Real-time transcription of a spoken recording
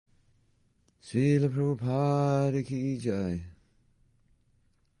Srila Prabhupada Ki Jai.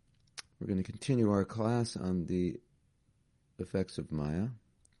 We're going to continue our class on the effects of Maya,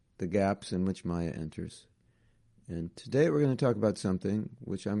 the gaps in which Maya enters. And today we're going to talk about something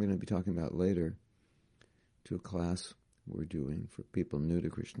which I'm going to be talking about later to a class we're doing for people new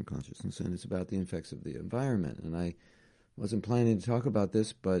to Krishna consciousness, and it's about the effects of the environment. And I wasn't planning to talk about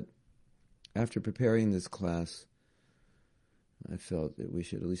this, but after preparing this class, I felt that we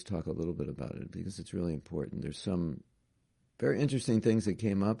should at least talk a little bit about it because it's really important. There's some very interesting things that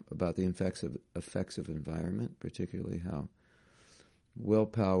came up about the effects of environment, particularly how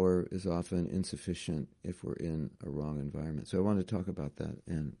willpower is often insufficient if we're in a wrong environment. So I want to talk about that,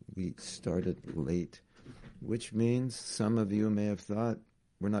 and we started late, which means some of you may have thought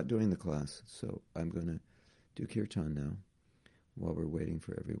we're not doing the class. So I'm going to do kirtan now while we're waiting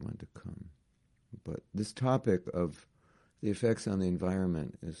for everyone to come. But this topic of the effects on the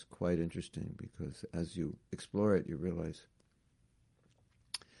environment is quite interesting because as you explore it, you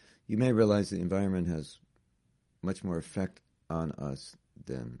may realize the environment has much more effect on us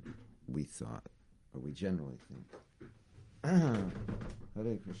than we thought, or we generally think.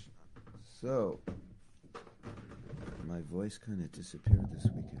 Hare Krishna. So, my voice kind of disappeared this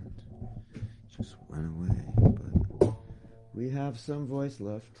weekend. Just went away, but we have some voice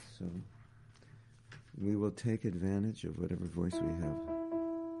left, so we will take advantage of whatever voice we have.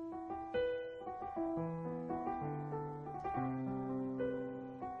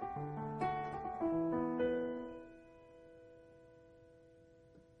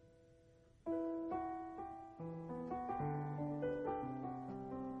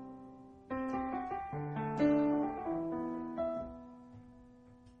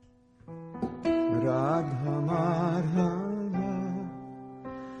 Radha Madhava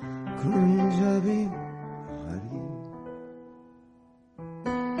Kunjabi Hari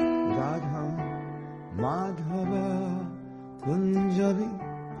Radha Madhava Kunjabi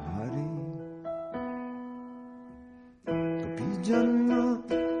Hari Gopijanna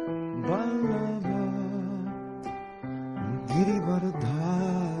Vallabha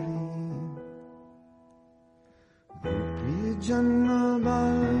Girivardhari Gopijanna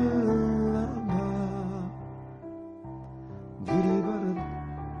Vallabha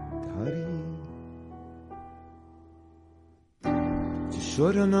Girivardhari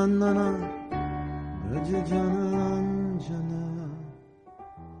Jishoranandana Brajajananjana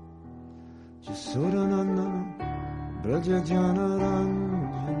Jishoranandana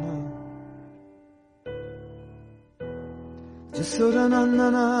Brajajananjana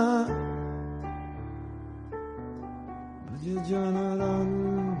Jishoranandana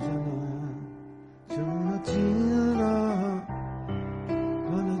Brajajananjana Jamunatira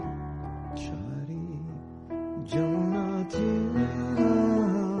Vanachari Jamunatira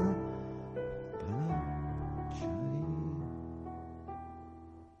Vanachari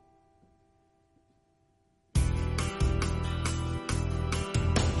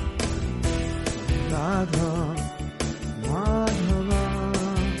Radha Madhava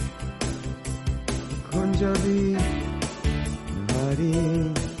Kunjabi Hari.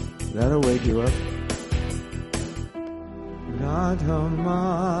 That'll wake you up. Radha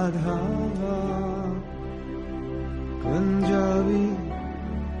Madhava Kunjabi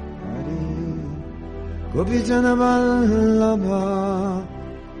Hari Gopijana Vallabha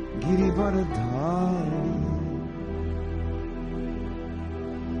Girivardhari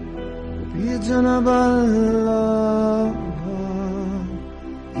Gopijana Vallabha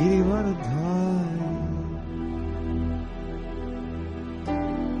Girivardhari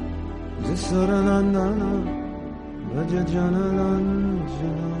Jisaranandana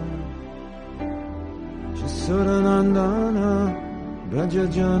Brajajananjana Jisaranandana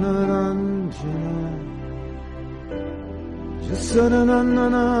Brajajananjana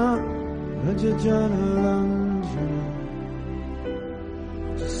Jisaranandana Brajajananjana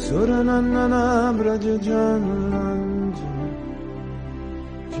Jisaranandana Brajajananjana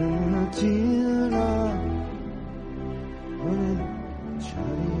Jamunatira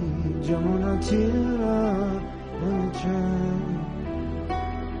Vanachari Jamunatira Vanachari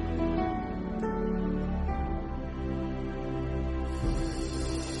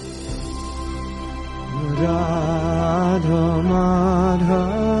Radha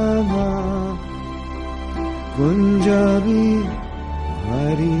Madhava Kunjabi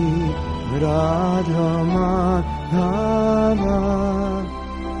Hari Radha Madhava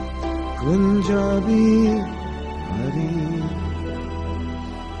Kunjabi Hari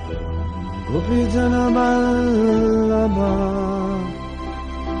Gopijana Vallabha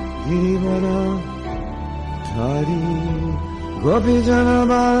Girivardhari Gopijana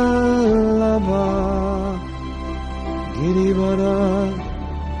Vallabha Girivara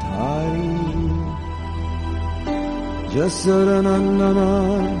Dhari Jasaranandana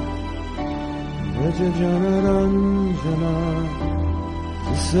Vrajajana Ranjana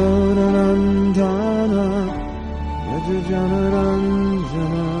Jasaranandana Vrajajana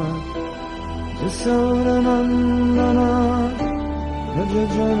Ranjana Jasaranandana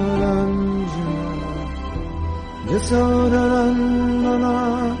Vrajajana Ranjana Jasaranandana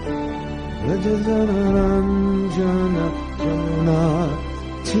Vrajajana Ranjana Jamuna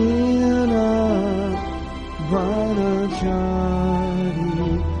Tira Vanachari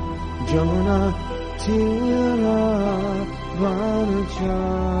Jamuna Tira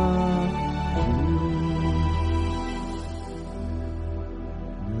Vanachari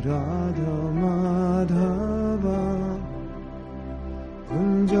Radha Madhava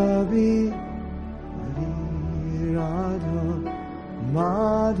Punjabi Hari Radha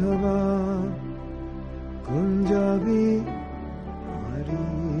Madhava Punjabi Hari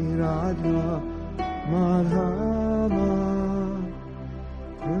Radha Madhava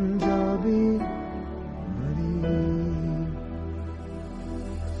Punjabi Hari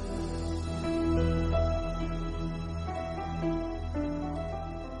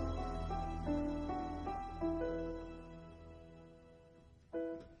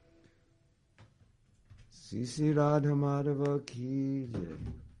Sisi Radha Madhava Ki Jai.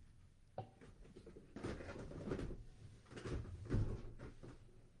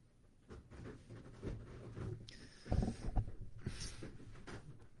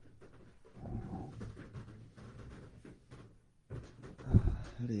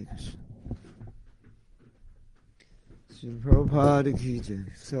 Hare Krishna. Srila Prabhupada Ki Jai.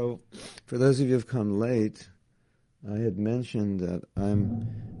 So, for those of you who have come late, I had mentioned that I'm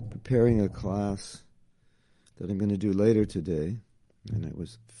preparing a class that I'm going to do later today, and I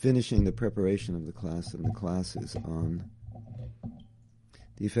was finishing the preparation of the class, and the class is on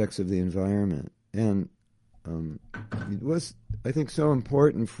the effects of the environment. And it was, I think, so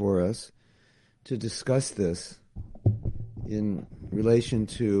important for us to discuss this in relation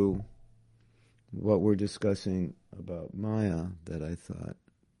to what we're discussing about Maya, that I thought,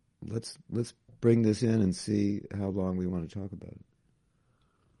 let's bring this in and see how long we want to talk about it.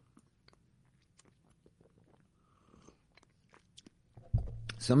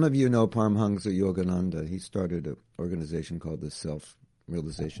 Some of you know Paramahansa Yogananda. He started an organization called the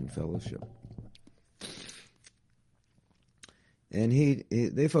Self-Realization Fellowship. And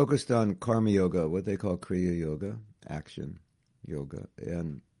they focused on karma yoga, what they call kriya yoga, action yoga.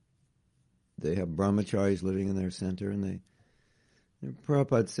 And they have brahmacharis living in their center. And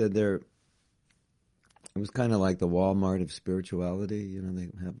Prabhupada said it was kind of like the Walmart of spirituality. You know, they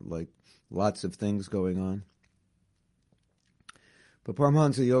have like lots of things going on. But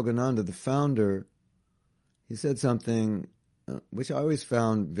Paramahansa Yogananda, the founder, he said something which I always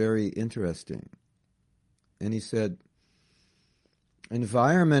found very interesting. And he said,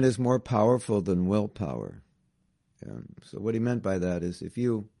 environment is more powerful than willpower. And so what he meant by that is if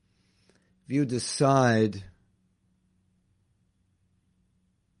you decide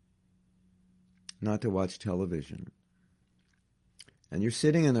not to watch television, and you're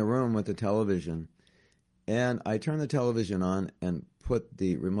sitting in the room with the television, and I turn the television on and put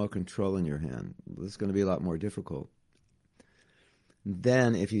the remote control in your hand, this is going to be a lot more difficult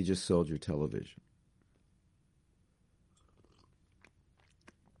than if you just sold your television.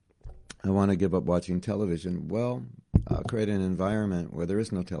 I want to give up watching television. Well, I'll create an environment where there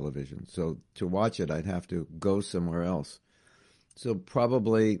is no television. So to watch it, I'd have to go somewhere else. So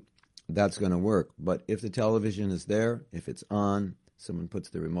probably that's going to work. But if the television is there, if it's on, someone puts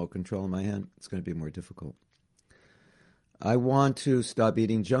the remote control in my hand, it's going to be more difficult. I want to stop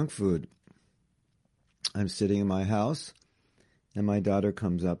eating junk food. I'm sitting in my house, and my daughter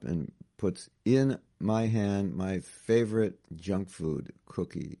comes up and puts in my hand my favorite junk food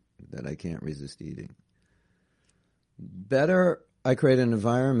cookie that I can't resist eating. Better I create an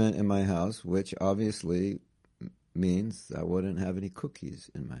environment in my house, which obviously means I wouldn't have any cookies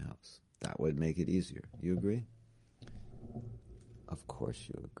in my house. That would make it easier. You agree? Of course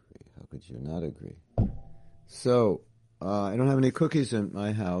you agree. How could you not agree? So, I don't have any cookies in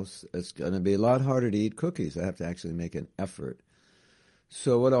my house. It's going to be a lot harder to eat cookies. I have to actually make an effort.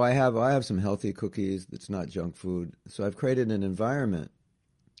 So what do I have? I have some healthy cookies that's not junk food. So I've created an environment.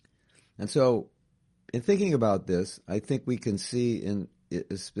 And so in thinking about this, I think we can see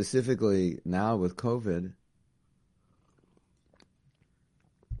specifically now with COVID,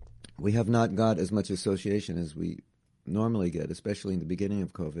 we have not got as much association as we normally get, especially in the beginning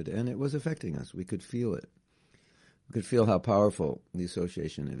of COVID, and it was affecting us. We could feel it. we could feel how powerful the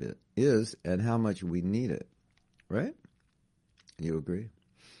association of it is and how much we need it. Right? You agree?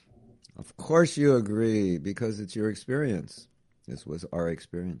 Of course you agree, because it's your experience. This was our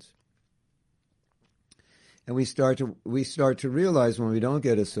experience. And we start to realize when we don't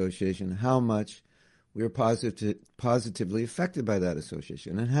get association how much we are positively affected by that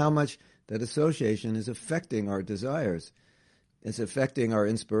association, and how much that association is affecting our desires. It's affecting our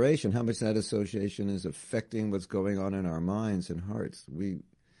inspiration, how much that association is affecting what's going on in our minds and hearts.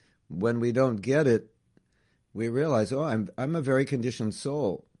 When we don't get it, we realize, oh, I'm a very conditioned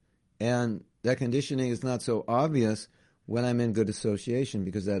soul. And that conditioning is not so obvious when I'm in good association,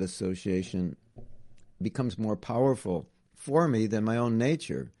 because that association becomes more powerful for me than my own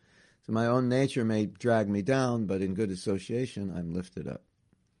nature. So my own nature may drag me down, but in good association, I'm lifted up.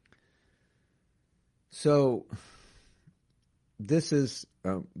 So this is,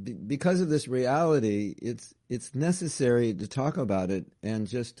 because of this reality, it's necessary to talk about it and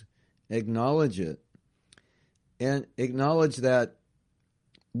just acknowledge it. And acknowledge that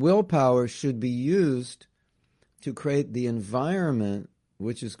willpower should be used to create the environment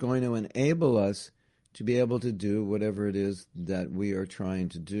which is going to enable us to be able to do whatever it is that we are trying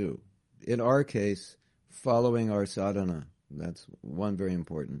to do. In our case, following our sadhana. That's one very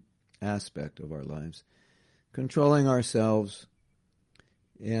important aspect of our lives. Controlling ourselves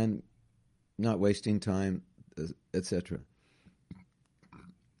and not wasting time, etc.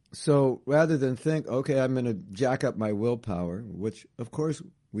 So rather than think, okay, I'm going to jack up my willpower, which of course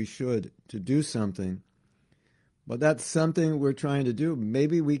we should, to do something, but that's something we're trying to do.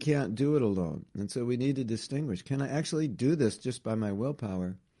 Maybe we can't do it alone. And so we need to distinguish. Can I actually do this just by my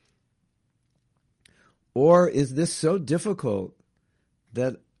willpower? Or is this so difficult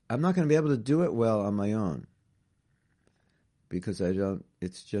that I'm not going to be able to do it well on my own? Because I don't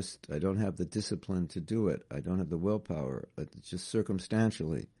have the discipline to do it. I don't have the willpower. It's just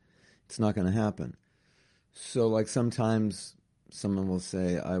circumstantially. It's not going to happen. So like sometimes someone will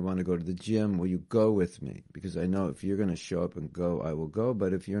say, I want to go to the gym. Will you go with me? Because I know if you're going to show up and go, I will go.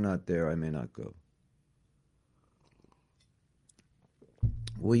 But if you're not there, I may not go.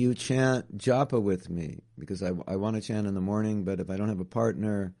 Will you chant japa with me? Because I want to chant in the morning, but if I don't have a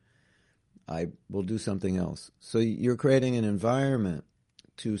partner, I will do something else. So you're creating an environment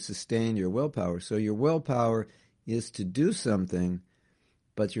to sustain your willpower. So your willpower is to do something,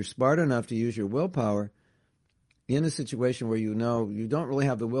 but you're smart enough to use your willpower in a situation where you know you don't really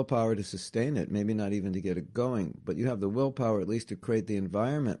have the willpower to sustain it, maybe not even to get it going, but you have the willpower at least to create the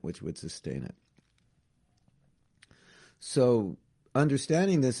environment which would sustain it. So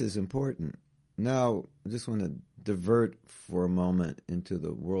understanding this is important. Now, I just want to divert for a moment into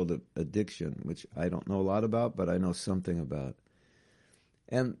the world of addiction, which I don't know a lot about, but I know something about.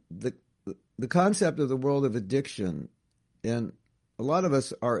 And the concept of the world of addiction, and a lot of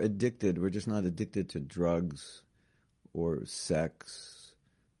us are addicted. We're just not addicted to drugs or sex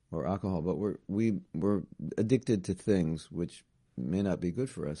or alcohol, but we're addicted to things which may not be good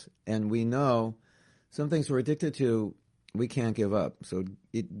for us. And we know some things we're addicted to we can't give up. So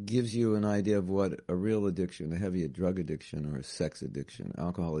it gives you an idea of what a real addiction, a heavy drug addiction or a sex addiction,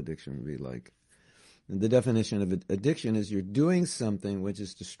 alcohol addiction would be like. And the definition of addiction is you're doing something which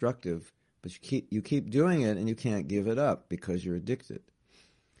is destructive, but you keep doing it and you can't give it up because you're addicted.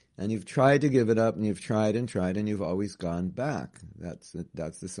 And you've tried to give it up and you've tried and you've always gone back. That's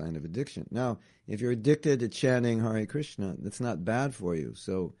the sign of addiction. Now, if you're addicted to chanting Hare Krishna, that's not bad for you.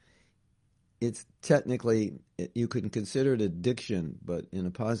 So it's technically, you can consider it addiction, but in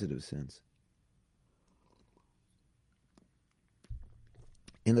a positive sense.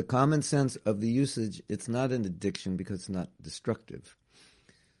 In the common sense of the usage, it's not an addiction because it's not destructive.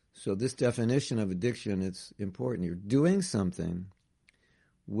 So this definition of addiction, it's important. You're doing something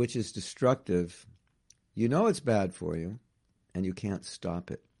which is destructive. You know it's bad for you, and you can't stop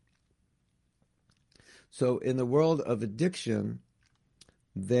it. So in the world of addiction,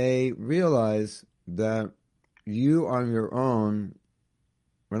 they realize that you on your own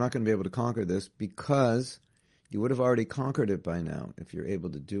are not going to be able to conquer this because you would have already conquered it by now if you're able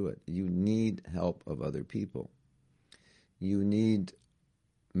to do it. You need help of other people. You need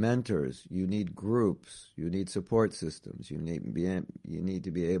mentors. You need groups. You need support systems. You need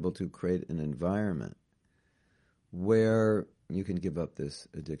to be able to create an environment where you can give up this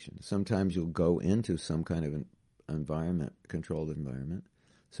addiction. Sometimes you'll go into some kind of an environment, controlled environment.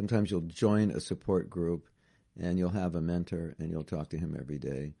 Sometimes you'll join a support group and you'll have a mentor and you'll talk to him every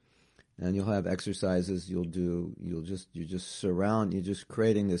day. And you'll have exercises you're just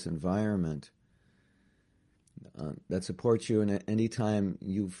creating this environment that supports you. And any time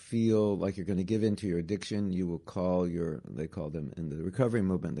you feel like you're going to give in to your addiction, you will call they call them, in the recovery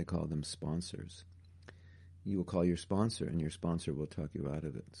movement, they call them sponsors. You will call your sponsor, and your sponsor will talk you out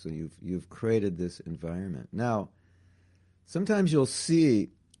of it. So you've created this environment. Now, sometimes you'll see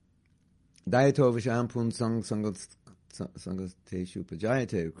Dayato Vishampun Sangateshu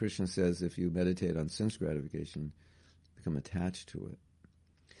Pajayate. Krishna says if you meditate on sense gratification, become attached to it.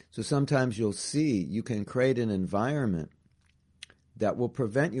 So sometimes you'll see you can create an environment that will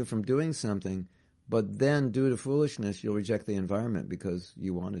prevent you from doing something, but then due to foolishness, you'll reject the environment because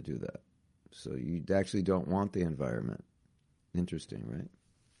you want to do that. So you actually don't want the environment. Interesting, right?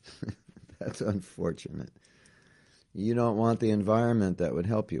 That's unfortunate. You don't want the environment that would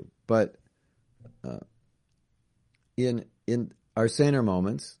help you. But in our saner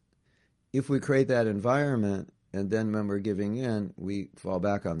moments, if we create that environment, and then when we're giving in, we fall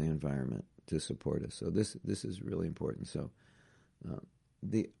back on the environment to support us. So this is really important. So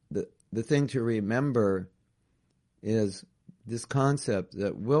the thing to remember is this concept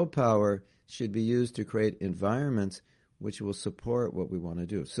that willpower should be used to create environments which will support what we want to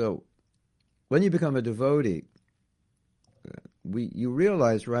do. So when you become a devotee, you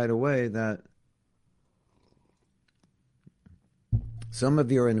realize right away that some of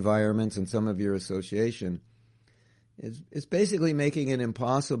your environments and some of your association is basically making it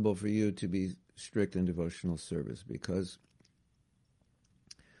impossible for you to be strict in devotional service, because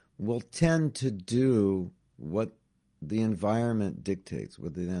we'll tend to do what the environment dictates,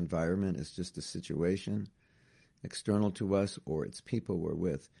 whether the environment is just a situation external to us or it's people we're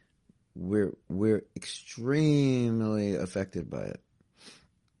with. We're extremely affected by it.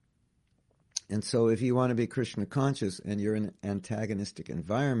 And so if you want to be Krishna conscious and you're in an antagonistic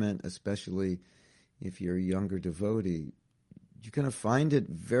environment, especially if you're a younger devotee, you're going to find it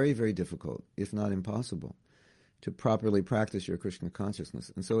very, very difficult, if not impossible, to properly practice your Krishna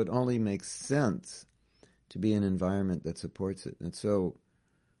consciousness. And so it only makes sense to be in an environment that supports it. And so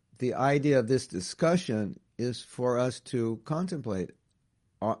the idea of this discussion is for us to contemplate,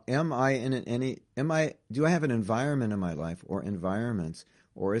 do I have an environment in my life, or environments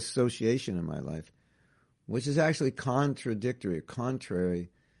or association in my life which is actually contrary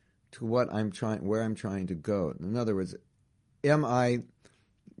to where I'm trying to go? In other words, am I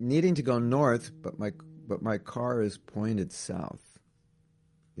needing to go north, but my car is pointed south?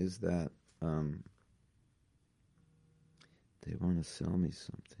 Is that they want to sell me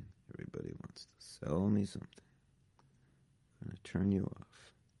something? Everybody wants to sell me something. I'm going to turn you off.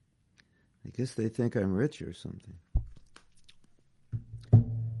 I guess they think I'm rich or something.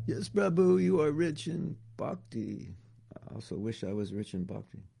 Yes, Prabhu, you are rich in bhakti. I also wish I was rich in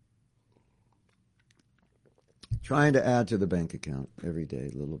bhakti. Trying to add to the bank account every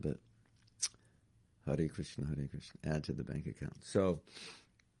day a little bit. Hare Krishna, Hare Krishna. Add to the bank account. So,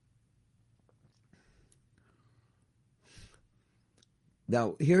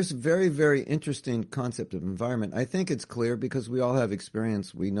 now, here's a very, very interesting concept of environment. I think it's clear because we all have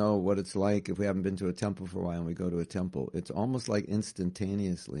experience. We know what it's like if we haven't been to a temple for a while and we go to a temple. It's almost like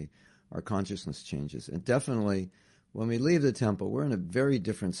instantaneously our consciousness changes. And definitely, when we leave the temple, we're in a very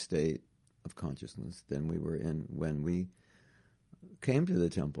different state of consciousness than we were in when we came to the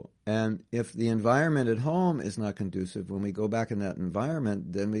temple. And if the environment at home is not conducive, when we go back in that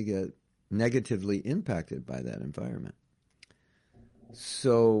environment, then we get negatively impacted by that environment.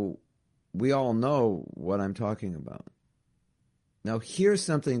 So we all know what I'm talking about. Now, here's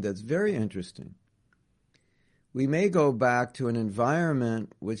something that's very interesting. We may go back to an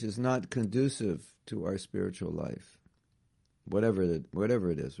environment which is not conducive to our spiritual life, whatever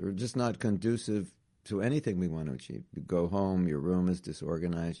it is, or just not conducive to anything we want to achieve. You go home, your room is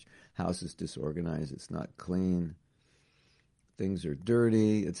disorganized, house is disorganized, it's not clean, things are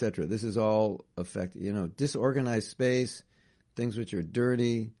dirty, etc. This is all disorganized space, things which are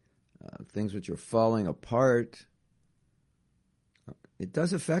dirty, things which are falling apart. It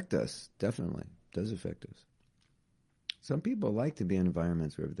does affect us, definitely. It does affect us. Some people like to be in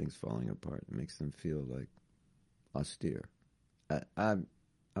environments where everything's falling apart. It makes them feel like austere. I'm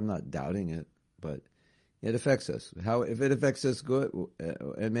not doubting it, but it affects us. If it affects us good,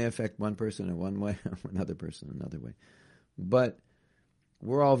 it may affect one person in one way, another person another way. But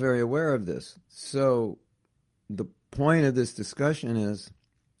we're all very aware of this. So the point of this discussion is,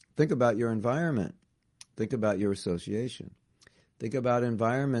 think about your environment. Think about your association. Think about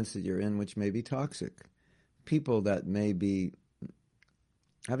environments that you're in which may be toxic. People that may be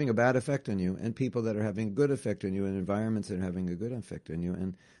having a bad effect on you, and people that are having a good effect on you, and environments that are having a good effect on you.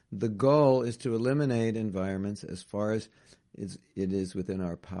 And the goal is to eliminate environments as far as it is within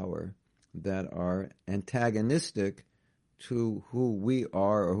our power that are antagonistic to who we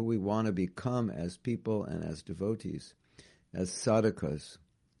are or who we want to become as people and as devotees, as sadhakas.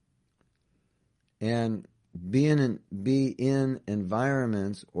 And be in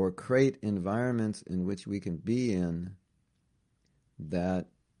environments or create environments in which we can be in that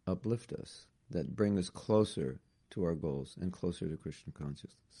uplift us, that bring us closer to our goals and closer to Krishna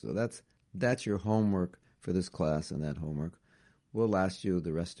consciousness. So that's your homework for this class, and that homework will last you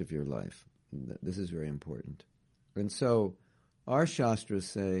the rest of your life. This is very important. And so our Shastras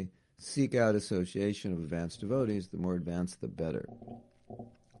say, seek out association of advanced devotees. The more advanced, the better.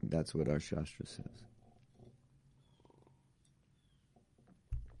 That's what our Shastra says.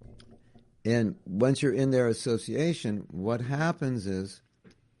 And once you're in their association, what happens is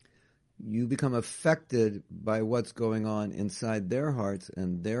you become affected by what's going on inside their hearts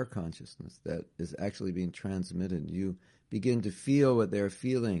and their consciousness that is actually being transmitted. You begin to feel what they're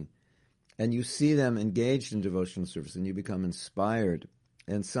feeling, and you see them engaged in devotional service, and you become inspired.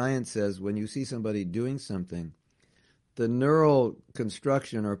 And science says when you see somebody doing something, the neural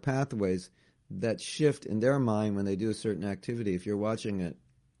construction or pathways that shift in their mind when they do a certain activity, if you're watching it,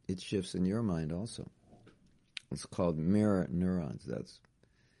 it shifts in your mind also. It's called mirror neurons. That's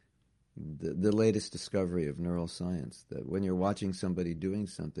the latest discovery of neuroscience, that when you're watching somebody doing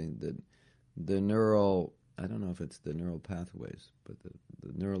something, that the neural, I don't know if it's the neural pathways, but the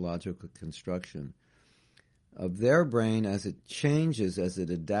neurological construction of their brain, as it changes, as it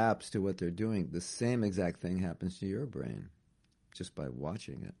adapts to what they're doing, the same exact thing happens to your brain just by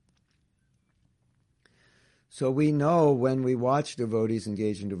watching it. So we know when we watch devotees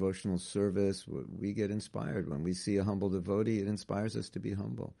engage in devotional service, we get inspired. When we see a humble devotee, it inspires us to be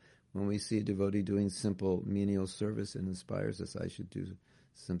humble. When we see a devotee doing simple menial service, it inspires us. I should do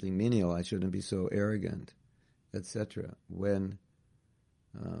something menial. I shouldn't be so arrogant, etc. When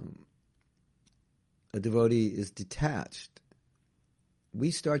a devotee is detached,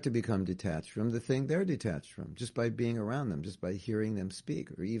 we start to become detached from the thing they're detached from, just by being around them, just by hearing them speak,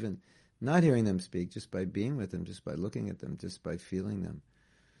 or even not hearing them speak, just by being with them, just by looking at them, just by feeling them.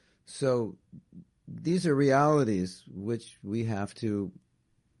 So these are realities which we have to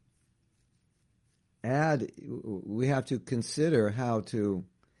we have to consider how to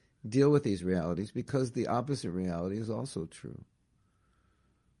deal with these realities, because the opposite reality is also true.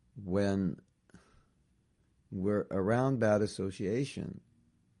 When we're around bad association,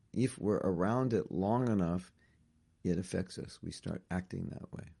 if we're around it long enough, it affects us. We start acting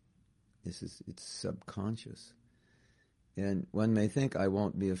that way. It's subconscious. And one may think, I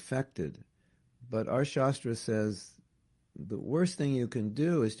won't be affected. But our Shastra says the worst thing you can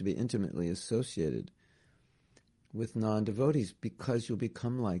do is to be intimately associated with non-devotees, because you'll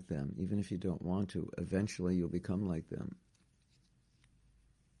become like them, even if you don't want to. Eventually you'll become like them.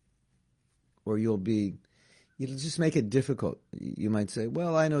 Or you'll just make it difficult. You might say,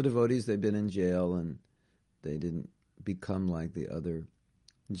 well, I know devotees, they've been in jail and they didn't become like the other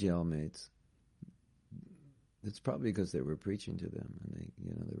jailmates. It's probably because they were preaching to them and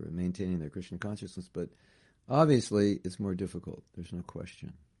they were maintaining their Krishna consciousness, but obviously it's more difficult. There's no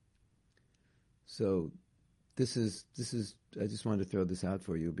question. So this is I just wanted to throw this out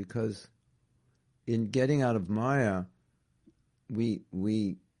for you, because in getting out of Maya, we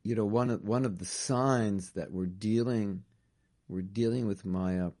one of the signs that we're dealing with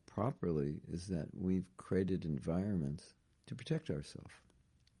Maya properly is that we've created environments to protect ourselves.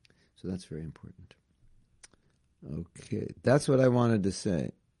 So that's very important. Okay, that's what I wanted to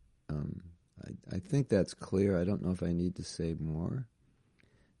say. I think that's clear. I don't know if I need to say more.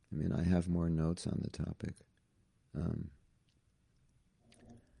 I mean, I have more notes on the topic.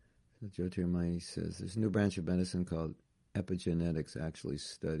 Jyotirmani says, there's a new branch of medicine called epigenetics, actually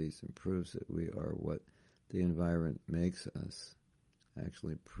studies and proves that we are what the environment makes us.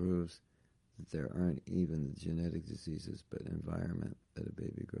 Actually proves that there aren't even the genetic diseases, but environment that a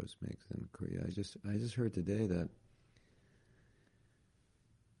baby grows makes them create. I just heard today that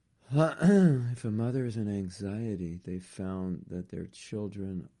if a mother is in anxiety, they found that their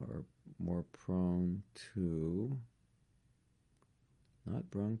children are more prone to not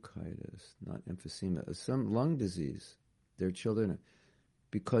bronchitis, not emphysema, some lung disease. Their children,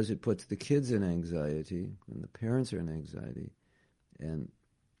 because it puts the kids in anxiety and the parents are in anxiety, and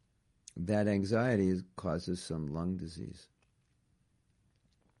that anxiety causes some lung disease.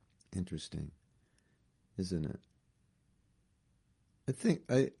 Interesting, isn't it?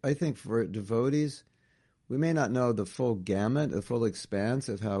 I think for devotees, we may not know the full gamut, the full expanse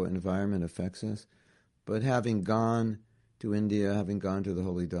of how environment affects us, but having gone to India, having gone to the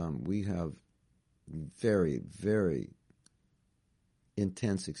Holy Dham, we have very, very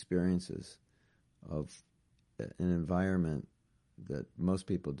intense experiences of an environment that most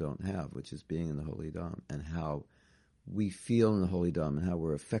people don't have, which is being in the Holy Dham, and how we feel in the Holy Dham and how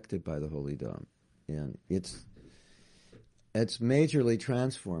we're affected by the Holy Dham. And it's majorly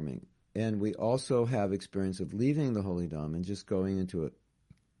transforming. And we also have experience of leaving the Holy Dham and just going into a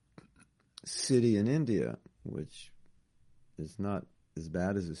city in India, which is not as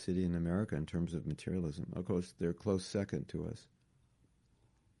bad as a city in America in terms of materialism. Of course, they're a close second to us.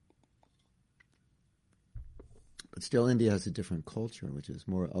 But still, India has a different culture, which is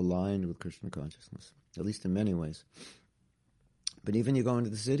more aligned with Krishna consciousness, at least in many ways. But even you go into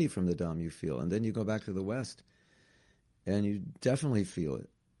the city from the Dham, you feel, and then you go back to the West, and you definitely feel it.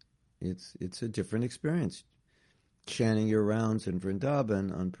 It's a different experience, chanting your rounds in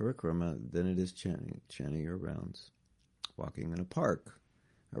Vrindavan on Parikrama than it is chanting your rounds, walking in a park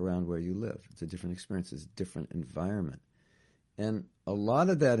around where you live. It's a different experience. It's a different environment. And a lot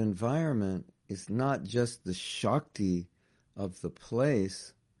of that environment is not just the Shakti of the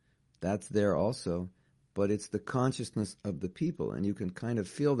place, that's there also, but it's the consciousness of the people. And you can kind of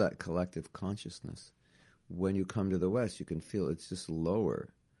feel that collective consciousness. When you come to the West, you can feel it's just lower.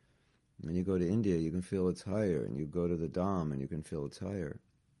 When you go to India, you can feel it's higher. And you go to the Dham, and you can feel it's higher.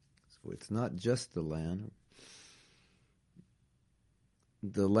 So it's not just the land.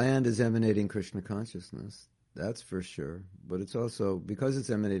 The land is emanating Krishna consciousness. That's for sure. But it's also, because it's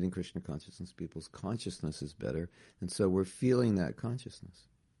emanating Krishna consciousness, people's consciousness is better. And so we're feeling that consciousness.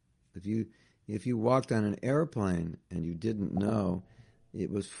 If you walked on an airplane and you didn't know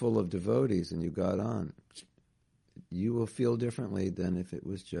it was full of devotees and you got on, you will feel differently than if it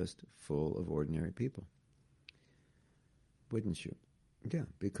was just full of ordinary people. Wouldn't you? Yeah,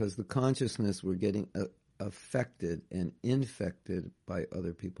 because the consciousness, we're getting affected and infected by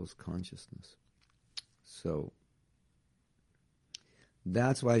other people's consciousness. So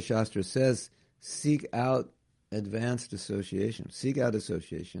that's why Shastra says, seek out advanced association. Seek out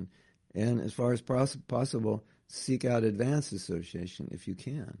association. And as far as possible, seek out advanced association if you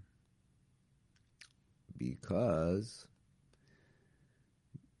can. Because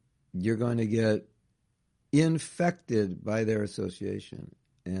you're going to get infected by their association.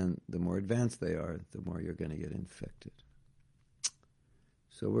 And the more advanced they are, the more you're going to get infected.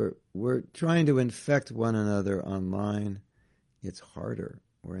 So we're trying to infect one another online. It's harder.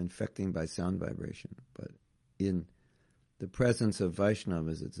 We're infecting by sound vibration. But in the presence of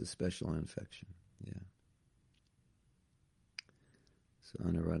Vaishnavas, it's a special infection. Yeah. So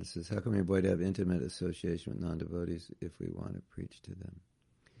Anuradha says, how come we avoid to have intimate association with non-devotees if we want to preach to them?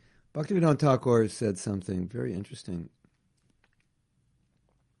 Bhaktivinoda Thakur said something very interesting.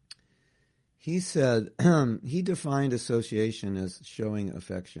 He said, he defined association as showing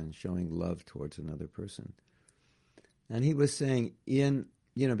affection, showing love towards another person. And he was saying,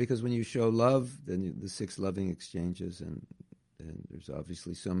 because when you show love, then the 6 loving exchanges, and there's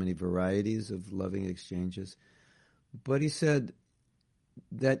obviously so many varieties of loving exchanges. But he said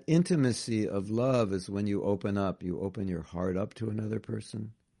that intimacy of love is when you open your heart up to another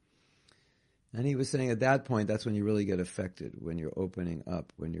person. And he was saying at that point, that's when you really get affected, when you're opening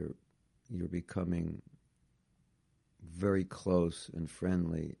up, when you're becoming very close and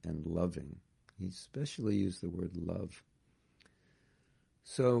friendly and loving. He especially used the word love.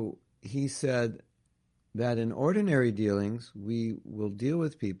 So he said that in ordinary dealings, we will deal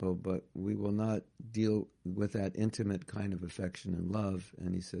with people, but we will not deal with that intimate kind of affection and love.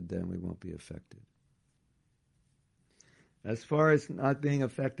 And he said, then we won't be affected. As far as not being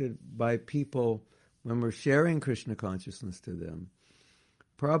affected by people when we're sharing Krishna consciousness to them,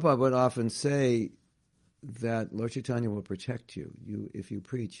 Prabhupada would often say that Lord Chaitanya will protect you. If you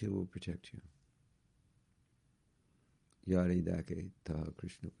preach, he will protect you. Yari dake taha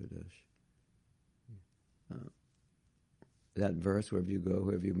Krishna Pradesh. That verse, wherever you go,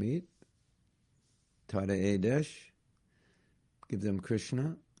 whoever you meet, Tada Edesh, give them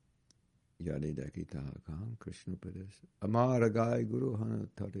Krishna. Yari dake taha kaham Krishna Pradesh. Amara gai guru hana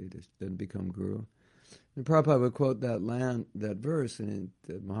Tada Edesh. Then become guru. And Prabhupada would quote that verse, and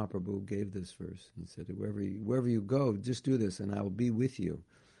Mahaprabhu gave this verse. He said, wherever you go, just do this, and I will be with you.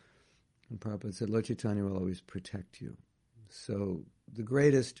 And Prabhupada said, Lord Chaitanya will always protect you. So the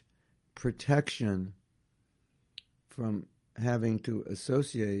greatest protection from having to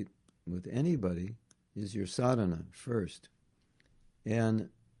associate with anybody is your sadhana first. And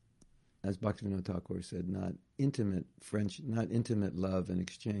as Bhaktivinoda Thakur said, not intimate love and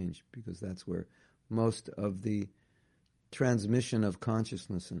exchange, because that's where most of the transmission of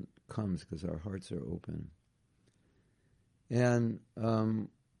consciousness comes, because our hearts are open. And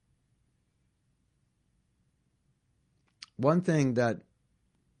one thing that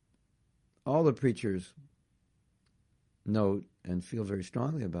all the preachers note and feel very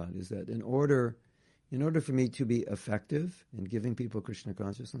strongly about is that in order for me to be effective in giving people Krishna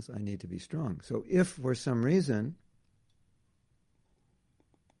consciousness, I need to be strong. So if for some reason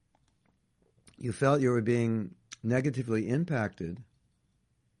you felt you were being negatively impacted,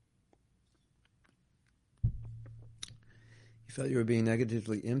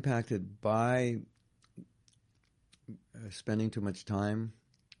 by spending too much time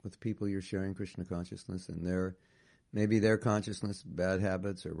with people you're sharing Krishna consciousness, and maybe their consciousness, bad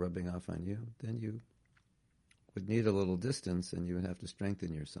habits are rubbing off on you, then you would need a little distance and you would have to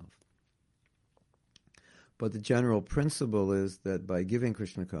strengthen yourself. But the general principle is that by giving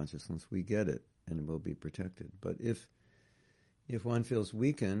Krishna consciousness, we get it and will be protected. But if one feels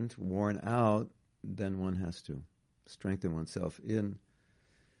weakened, worn out, then one has to strengthen oneself.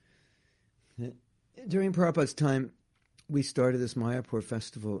 During Prabhupada's time, we started this Mayapur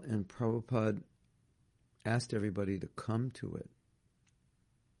festival, and Prabhupada asked everybody to come to it.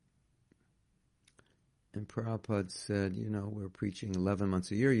 And Prabhupada said, we're preaching 11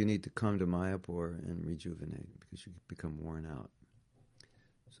 months a year. You need to come to Mayapur and rejuvenate because you become worn out.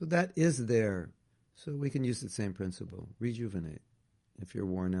 So that is there. So we can use the same principle. Rejuvenate. If you're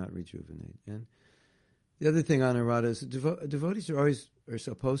worn out, rejuvenate. And the other thing, Anuradha, is devotees are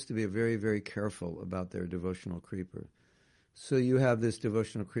supposed to be very, very careful about their devotional creeper. So you have this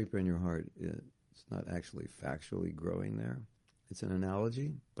devotional creeper in your heart. It's not actually factually growing there. It's an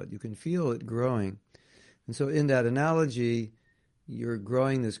analogy, but you can feel it growing. And so in that analogy, you're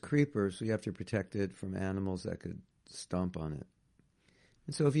growing this creeper, so you have to protect it from animals that could stomp on it.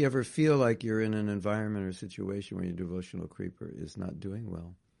 And so if you ever feel like you're in an environment or situation where your devotional creeper is not doing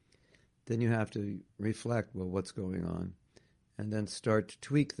well, then you have to reflect, well, what's going on? And then start to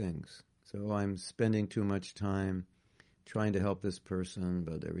tweak things. So I'm spending too much time trying to help this person,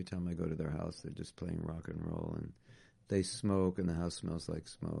 but every time I go to their house, they're just playing rock and roll, and they smoke, and the house smells like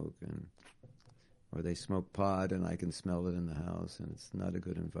smoke, or they smoke pot, and I can smell it in the house, and it's not a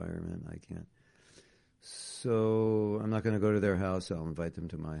good environment. I can't. So I'm not going to go to their house. I'll invite them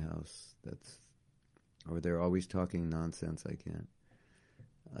to my house. Or they're always talking nonsense.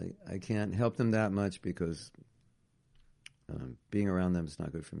 I can't help them that much because being around them is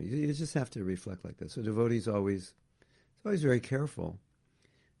not good for me. You just have to reflect like that. So devotees always very careful.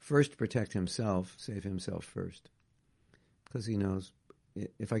 First, protect himself, save himself first, because he knows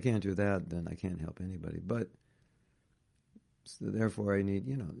if I can't do that, then I can't help anybody. But so therefore, I need,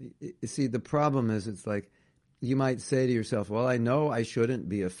 you see, the problem is it's like you might say to yourself, well, I know I shouldn't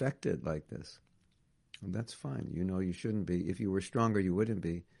be affected like this. And that's fine. You shouldn't be. If you were stronger, you wouldn't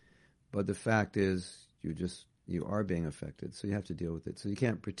be. But the fact is, you are being affected, so you have to deal with it. So you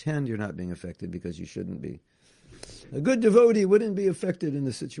can't pretend you're not being affected because you shouldn't be. A good devotee wouldn't be affected in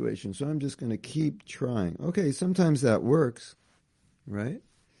the situation, so I'm just going to keep trying. Okay, sometimes that works, right?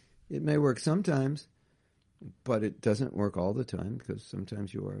 It may work sometimes, but it doesn't work all the time because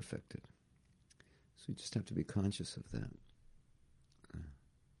sometimes you are affected. So you just have to be conscious of that.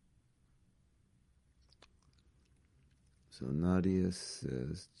 So Nadia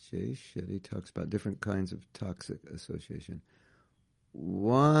says, Jay Shetty talks about different kinds of toxic association.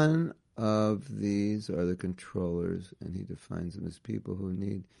 One of these are the controllers, and he defines them as people who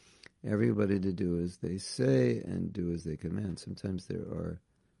need everybody to do as they say and do as they command. Sometimes there are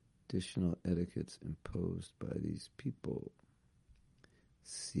additional etiquettes imposed by these people.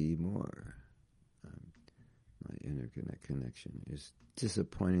 See more. My internet connection is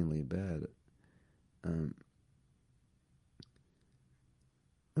disappointingly bad.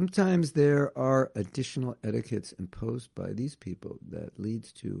 Sometimes there are additional etiquettes imposed by these people that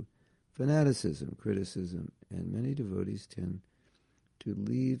leads to fanaticism, criticism, and many devotees tend to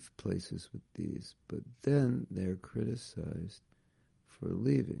leave places with these, but then they're criticized for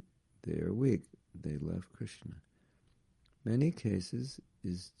leaving. They are weak. They left Krishna. Many cases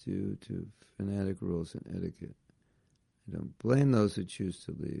is due to fanatic rules and etiquette. I don't blame those who choose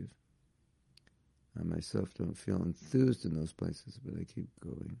to leave. I myself don't feel enthused in those places, but I keep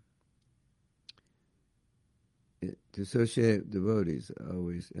going. To associate devotees, I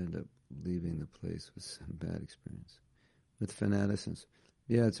always end up leaving the place with some bad experience. With fanaticism.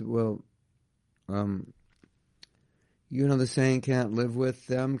 Yeah, the saying, can't live with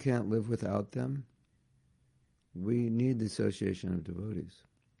them, can't live without them. We need the association of devotees.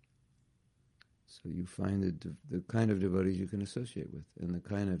 So you find the kind of devotees you can associate with and the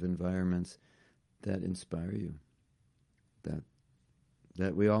kind of environments that inspire you,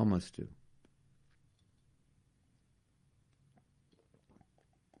 that we all must do.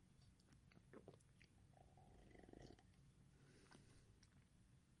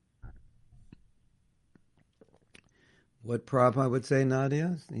 What Prabhupada would say,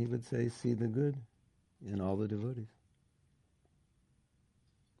 Nadia? He would say, see the good in all the devotees.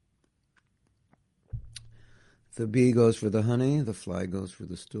 The bee goes for the honey, the fly goes for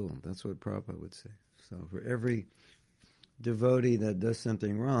the stool. That's what Prabhupada would say. So for every devotee that does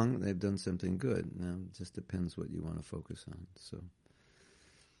something wrong, they've done something good. Now, it just depends what you want to focus on. So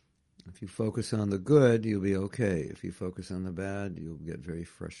if you focus on the good, you'll be okay. If you focus on the bad, you'll get very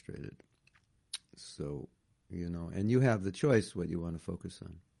frustrated. So, and you have the choice what you want to focus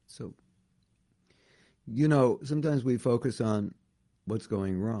on. So, sometimes we focus on what's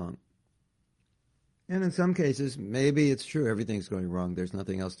going wrong. And in some cases, maybe it's true, everything's going wrong, there's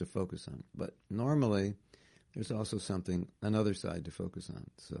nothing else to focus on. But normally, there's also another side to focus on.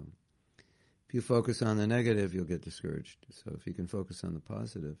 So if you focus on the negative, you'll get discouraged. So if you can focus on the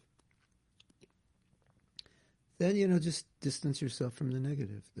positive, then, just distance yourself from the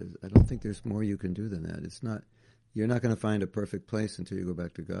negative. I don't think there's more you can do than that. You're not going to find a perfect place until you go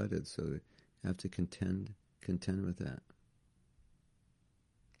back to Godhead, so you have to contend with that.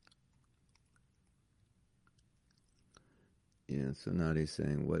 Yeah, so Nadi's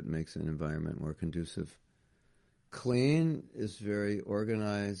saying, what makes an environment more conducive? Clean is very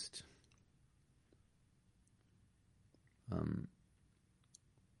organized.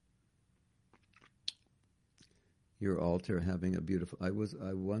 Your altar having a beautiful... I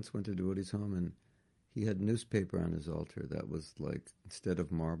once went to a devotee's home and he had newspaper on his altar. That was like, instead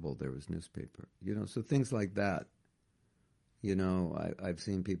of marble, there was newspaper. So things like that. I've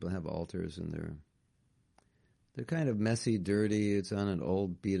seen people have altars and they're kind of messy, dirty. It's on an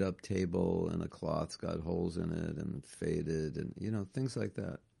old beat-up table and a cloth's got holes in it and faded and, things like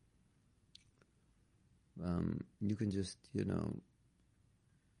that. You can just,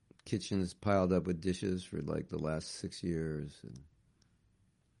 kitchen's piled up with dishes for like the last 6 years. And,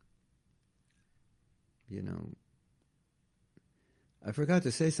 I forgot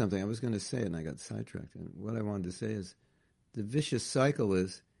to say something. I was going to say it and I got sidetracked. And what I wanted to say is the vicious cycle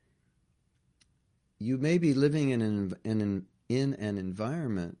is you may be living in an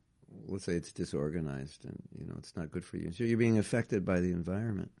environment, let's say it's disorganized and, it's not good for you. So you're being affected by the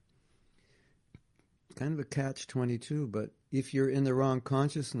environment. Kind of a catch-22, but if you're in the wrong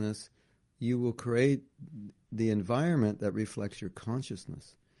consciousness, you will create the environment that reflects your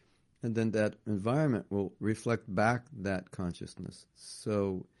consciousness. And then that environment will reflect back that consciousness.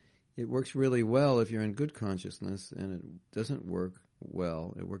 So it works really well if you're in good consciousness, and it doesn't work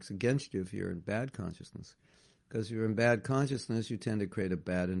well. It works against you if you're in bad consciousness. Because if you're in bad consciousness, you tend to create a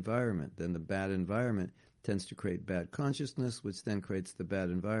bad environment. Then the bad environment tends to create bad consciousness, which then creates the bad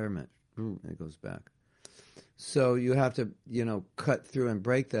environment. It goes back. So you have to, cut through and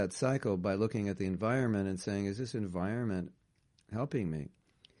break that cycle by looking at the environment and saying, is this environment helping me?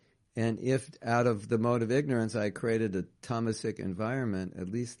 And if out of the mode of ignorance I created a tamasic environment, at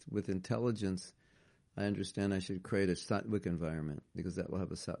least with intelligence, I understand I should create a sattvic environment because that will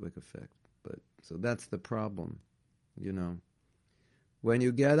have a sattvic effect. But so that's the problem, When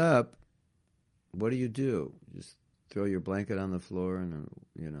you get up, what do? You just throw your blanket on the floor and,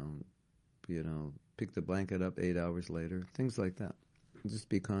 pick the blanket up 8 hours later, things like that. Just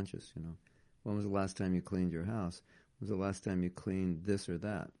be conscious, When was the last time you cleaned your house? When was the last time you cleaned this or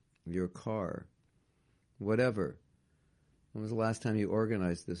that? Your car? Whatever. When was the last time you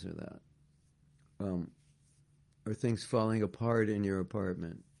organized this or that? Are things falling apart in your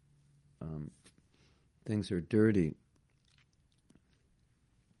apartment? Things are dirty.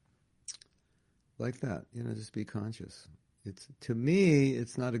 Like that, just be conscious. To me,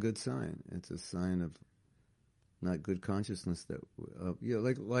 it's not a good sign. It's a sign of not good consciousness. That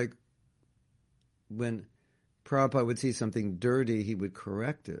like when Prabhupada would see something dirty, he would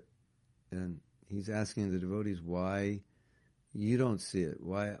correct it, and he's asking the devotees why you don't see it,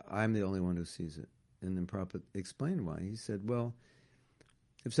 why I'm the only one who sees it. And then Prabhupada explained why. He said, well,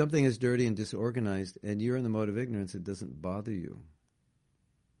 if something is dirty and disorganized and you're in the mode of ignorance, it doesn't bother you.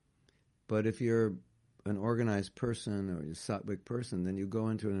 But if you're an organized person or you're a sattvic person, then you go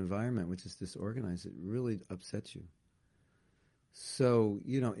into an environment which is disorganized, it really upsets you. So,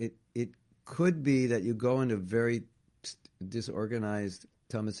 it could be that you go into a very disorganized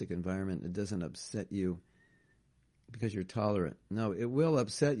tamasic environment, it doesn't upset you because you're tolerant. No, it will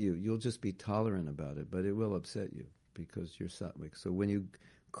upset you. You'll just be tolerant about it, but it will upset you because you're sattvic. So when you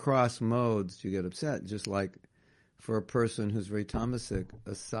cross modes, you get upset. Just like for a person who's very tamasic,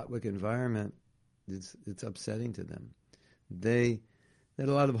 a sattvic environment, it's upsetting to them. They had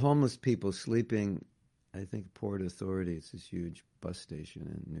a lot of homeless people sleeping, I think Port Authority, it's this huge bus station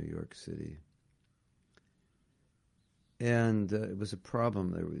in New York City. And it was a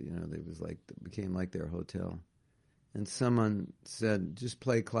problem. It became like their hotel. and someone said, just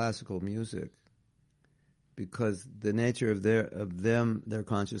play classical music, because the nature of their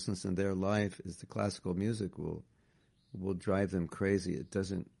consciousness and their life is the classical music will drive them crazy.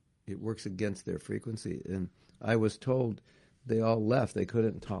 It works against their frequency. And I was told they all left. They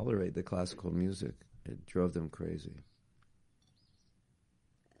couldn't tolerate the classical music. It drove them crazy.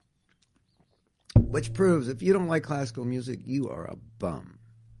 Which proves, if you don't like classical music, you are a bum.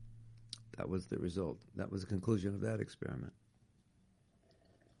 That was the result. That was the conclusion of that experiment.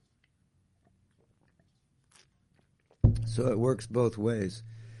 So it works both ways.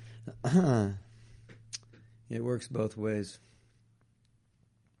 It works both ways.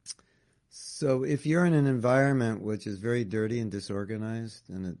 So if you're in an environment which is very dirty and disorganized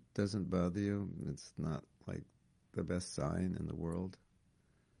and it doesn't bother you, it's not like the best sign in the world.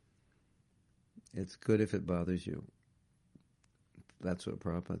 It's good if it bothers you. That's what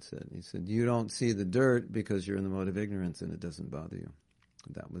Prabhupada said. He said, you don't see the dirt because you're in the mode of ignorance and it doesn't bother you.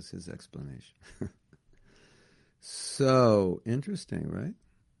 That was his explanation. So, interesting, right?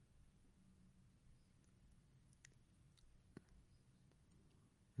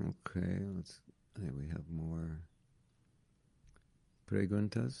 Okay, we have more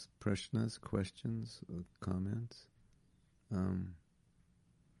preguntas, prashnas, questions, comments.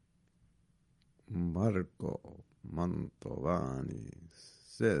 Marco Mantovani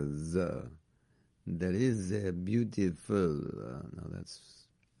says, there is a beautiful, no,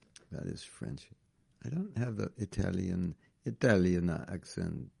 that is French. I don't have the Italian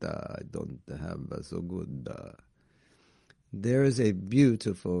accent. I don't have so good. There is a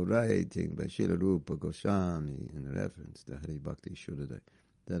beautiful writing by Srila Rupa Goswami in reference to Hari Bhakti Shuddhadaya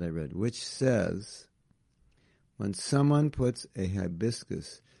that I read, which says, when someone puts a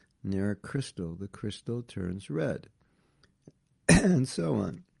hibiscus near a crystal, the crystal turns red, and so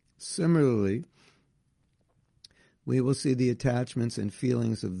on. Similarly, we will see the attachments and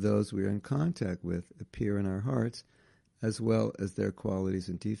feelings of those we are in contact with appear in our hearts, as well as their qualities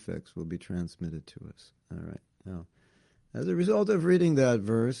and defects will be transmitted to us. All right. Now, as a result of reading that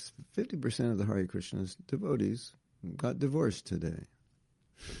verse, 50% of the Hare Krishna's devotees got divorced today.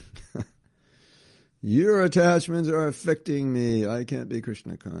 Your attachments are affecting me. I can't be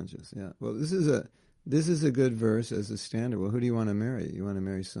Krishna conscious. Yeah. Well, this is a good verse as a standard. Well, who do you want to marry? You want to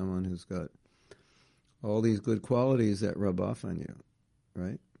marry someone who's got all these good qualities that rub off on you,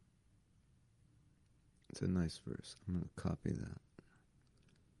 right? It's a nice verse. I'm going to copy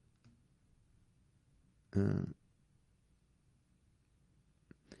that.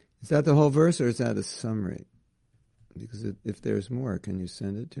 Is that the whole verse, or is that a summary? Because if there's more, can you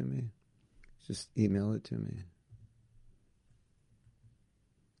send it to me? Just email it to me.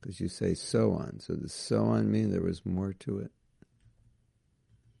 Because you say so on. So does so on mean there was more to it?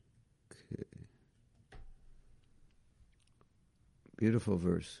 Okay. Beautiful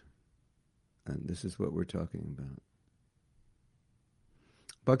verse. And this is what we're talking about.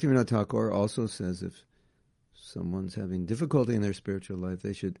 Bhaktivinoda Thakur also says if someone's having difficulty in their spiritual life,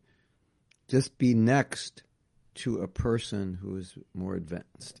 they should just be next to a person who is more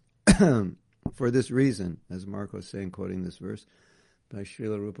advanced. For this reason, as Marco is saying, quoting this verse by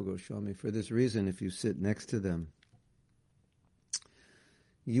Srila Rupa Goswami, for this reason, if you sit next to them,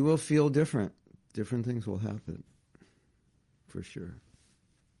 you will feel different. Different things will happen, for sure.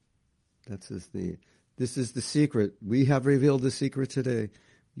 This is the secret. We have revealed the secret today.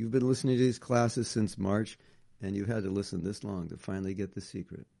 You've been listening to these classes since March, and you've had to listen this long to finally get the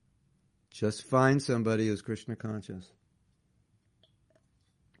secret. Just find somebody who's Krishna conscious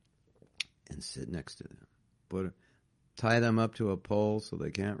and sit next to them. Tie them up to a pole so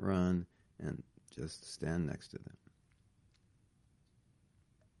they can't run, and just stand next to them.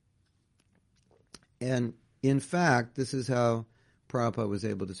 And in fact, this is how Prabhupada was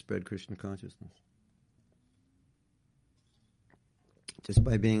able to spread Krishna consciousness. Just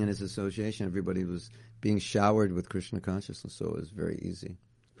by being in his association, everybody was being showered with Krishna consciousness, so it was very easy.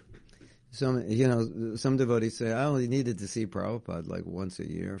 Some devotees say, I only needed to see Prabhupada like once a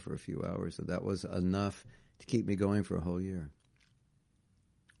year for a few hours, so that was enough to keep me going for a whole year.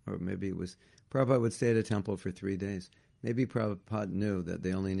 Or maybe it was, Prabhupada would stay at a temple for 3 days. Maybe Prabhupada knew that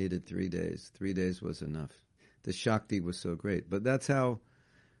they only needed 3 days. 3 days was enough. The Shakti was so great. But that's how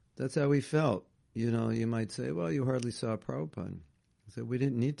we felt. You might say, well, you hardly saw Prabhupada. I said, we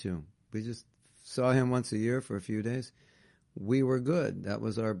didn't need to. We just saw him once a year for a few days. We were good. That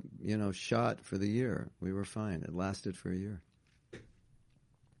was our, shot for the year. We were fine. It lasted for a year.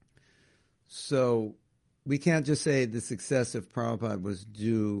 So we can't just say the success of Prabhupada was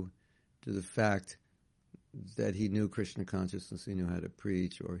due to the fact that he knew Krishna consciousness, he knew how to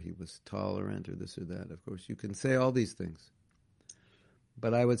preach, or he was tolerant, or this or that. Of course, you can say all these things.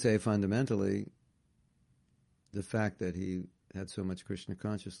 But I would say fundamentally, the fact that he had so much Krishna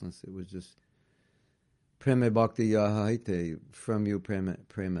consciousness, it was just prema bhakti yahaite, from you prema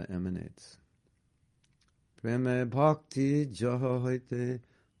emanates. Prema bhakti jahaite,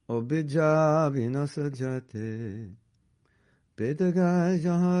 obija vinasajate. Vedaga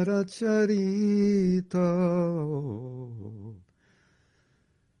Jahara Charita.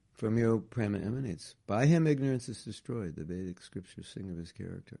 From you, prema emanates. By him, ignorance is destroyed. The Vedic scriptures sing of his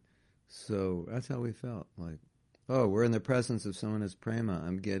character. So that's how we felt. Like, oh, we're in the presence of someone as prema.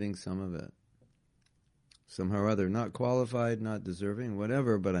 I'm getting some of it. Somehow or other. Not qualified, not deserving,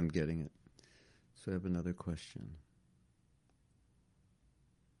 whatever, but I'm getting it. So I have another question.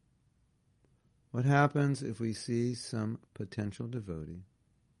 What happens if we see some potential devotee,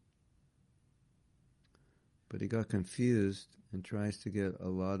 but he got confused and tries to get a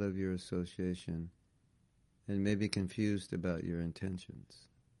lot of your association and maybe confused about your intentions?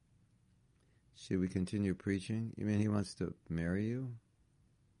 Should we continue preaching? You mean he wants to marry you?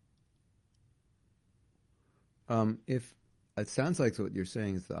 If it sounds like what you're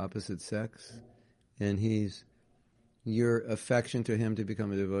saying is the opposite sex, and your affection to him to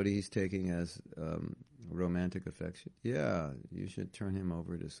become a devotee, he's taking as romantic affection. Yeah, you should turn him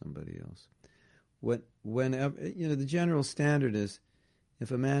over to somebody else. Whenever, the general standard is, if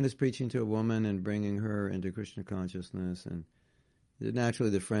a man is preaching to a woman and bringing her into Krishna consciousness, and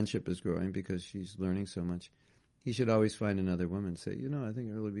naturally the friendship is growing because she's learning so much, he should always find another woman. Say, I think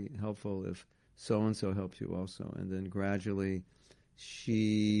it would be helpful if so-and-so helps you also. And then gradually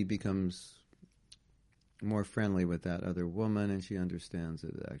she becomes more friendly with that other woman, and she understands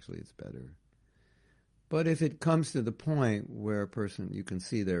that actually it's better. But if it comes to the point where a person, you can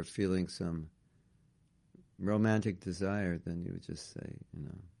see they're feeling some romantic desire, then you would just say,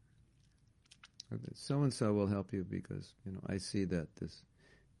 so-and-so will help you because, I see that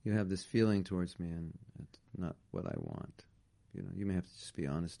you have this feeling towards me and it's not what I want. You may have to just be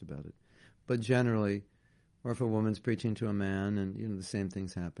honest about it. But generally, or if a woman's preaching to a man and, the same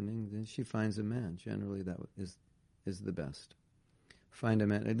thing's happening, then she finds a man. Generally, that is the best. Find a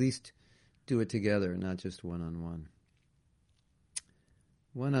man. At least do it together, not just one-on-one.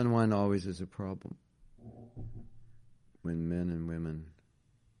 One-on-one always is a problem. When men and women,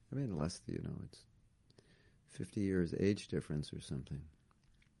 unless, it's 50 years age difference or something.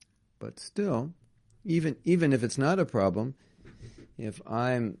 But still, even if it's not a problem, if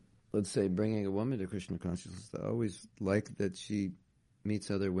I'm, let's say, bringing a woman to Krishna consciousness, I always like that she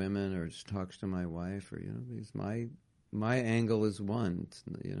meets other women or talks to my wife, or because my angle is one,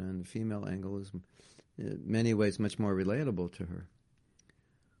 and the female angle is in many ways much more relatable to her.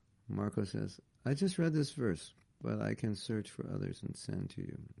 Marco says, I just read this verse, but I can search for others and send to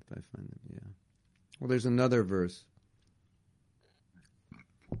you if I find them. Yeah. Well, there's another verse.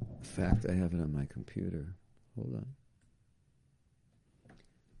 In fact, I have it on my computer. Hold on.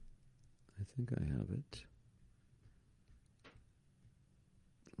 I think I have it.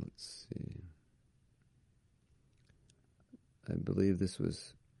 Let's see. I believe this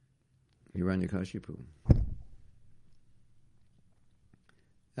was Hiranyakashipu.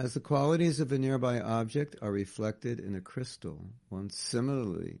 As the qualities of a nearby object are reflected in a crystal, one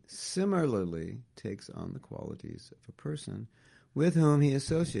similarly takes on the qualities of a person with whom he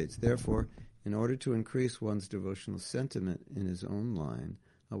associates. Therefore, in order to increase one's devotional sentiment in his own line,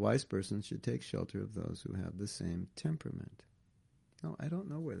 a wise person should take shelter of those who have the same temperament. No, I don't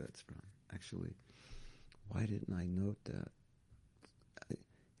know where that's from, actually. Why didn't I note that?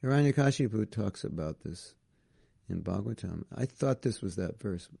 Hiranyakashipu talks about this in Bhagavatam. I thought this was that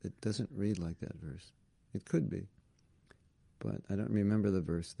verse. It doesn't read like that verse. It could be, but I don't remember the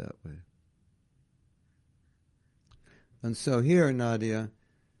verse that way. And so here, Nadia,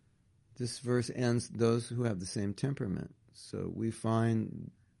 this verse ends, those who have the same temperament. So we find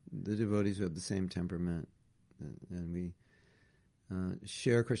the devotees who have the same temperament, and we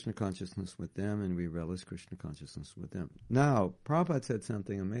share Krishna consciousness with them, and we relish Krishna consciousness with them. Now, Prabhupada said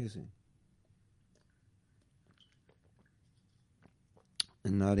something amazing.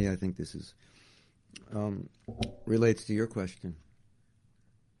 And Nadia, I think this is relates to your question.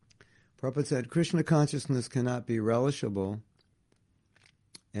 Prabhupada said, Krishna consciousness cannot be relishable,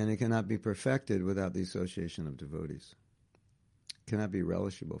 and it cannot be perfected without the association of devotees. It cannot be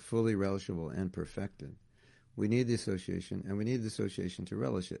relishable, fully relishable and perfected. We need the association, and we need the association to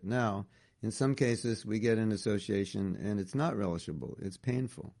relish it. Now, in some cases, we get an association, and it's not relishable. It's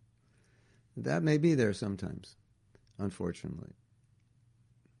painful. That may be there sometimes, unfortunately.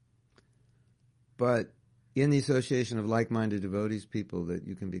 But in the association of like-minded devotees, people that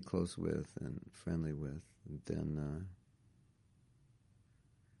you can be close with and friendly with, then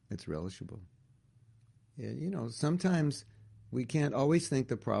it's relishable. Yeah, sometimes we can't always think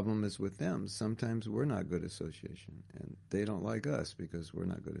the problem is with them. Sometimes we're not good association, and they don't like us because we're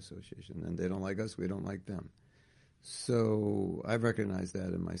not good association, and they don't like us, we don't like them. So I've recognized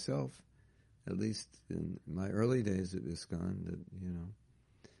that in myself, at least in my early days at ISKCON, that,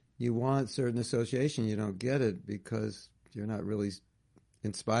 you want certain association, you don't get it because you're not really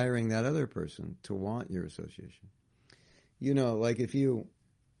inspiring that other person to want your association. Like if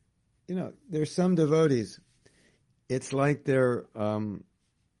there's some devotees, it's like they're,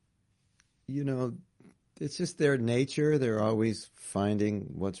 it's just their nature. They're always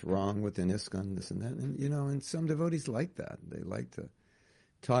finding what's wrong within ISKCON, this and that. And, and some devotees like that. They like to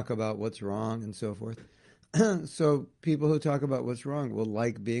talk about what's wrong and so forth. So people who talk about what's wrong will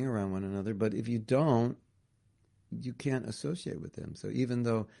like being around one another. But if you don't, you can't associate with them. So even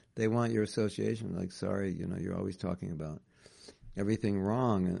though they want your association, like, sorry, you're always talking about everything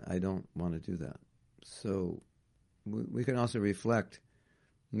wrong, and I don't want to do that. So we can also reflect,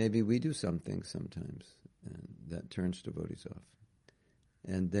 maybe we do some things sometimes, and that turns devotees off.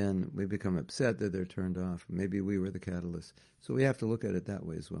 And then we become upset that they're turned off. Maybe we were the catalyst. So we have to look at it that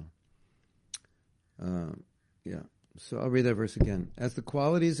way as well. So I'll read that verse again. As the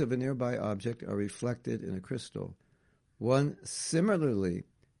qualities of a nearby object are reflected in a crystal, one similarly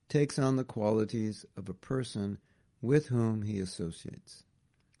takes on the qualities of a person with whom he associates.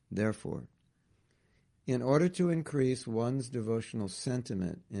 Therefore, in order to increase one's devotional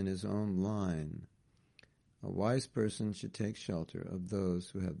sentiment in his own line, a wise person should take shelter of those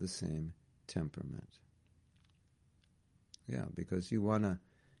who have the same temperament. Yeah, because you want to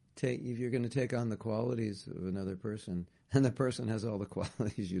if you're going to take on the qualities of another person, and the person has all the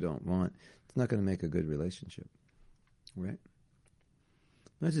qualities you don't want, it's not going to make a good relationship, right?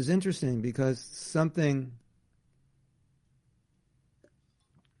 This is interesting because something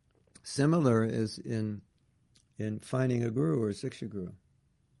similar is in finding a guru or a Siksha guru.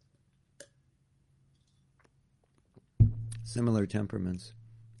 Similar temperaments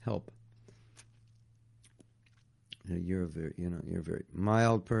help. You're a very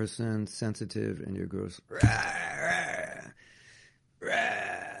mild person, sensitive, and your guru's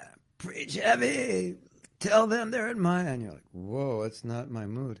preach heavy, tell them they're in my, and you're like, whoa, that's not my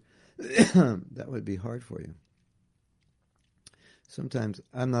mood. That would be hard for you. Sometimes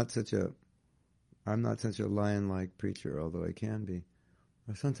I'm not such a lion-like preacher, although I can be.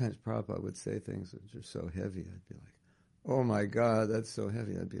 Or sometimes Prabhupada would say things that are so heavy, I'd be like, oh my God, that's so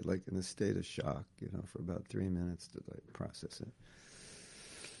heavy. I'd be like in a state of shock, for about 3 minutes to process it.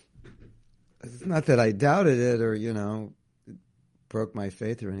 It's not that I doubted it or, it broke my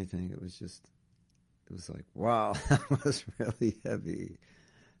faith or anything. It was like, wow, that was really heavy.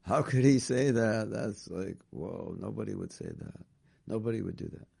 How could he say that? That's like, whoa, nobody would say that. Nobody would do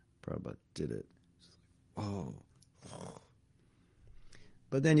that. Prabhupada did it. Like, whoa.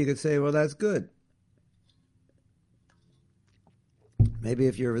 But then you could say, well, that's good. Maybe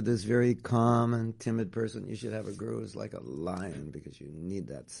if you're this very calm and timid person, you should have a guru who's like a lion because you need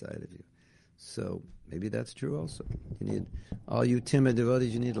that side of you. So maybe that's true also. You need, all you timid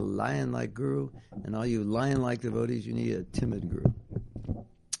devotees, you need a lion-like guru, and all you lion-like devotees, you need a timid guru.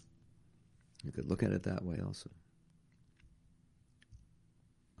 You could look at it that way also.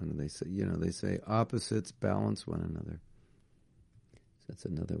 And they say opposites balance one another. So that's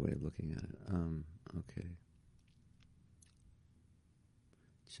another way of looking at it. Okay.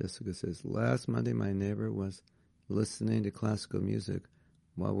 Jessica says, last Monday my neighbor was listening to classical music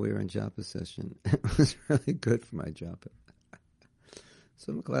while we were in japa session. It was really good for my japa.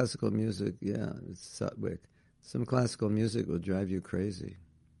 Some classical music, it's Satwik. Some classical music will drive you crazy.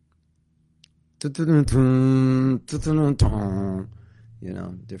 Different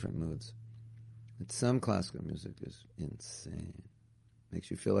moods. But some classical music is insane.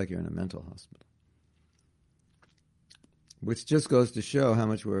 Makes you feel like you're in a mental hospital. Which just goes to show how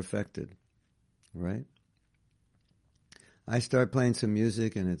much we're affected, right? I start playing some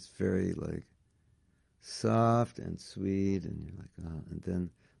music and it's very soft and sweet, and you're like, oh, and then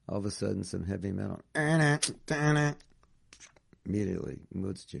all of a sudden some heavy metal, immediately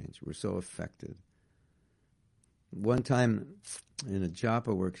moods change. We're so affected. One time in a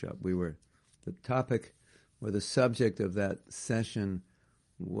japa workshop, the topic or the subject of that session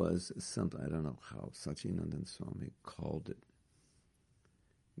was something, I don't know how Sachinandan Swami called it.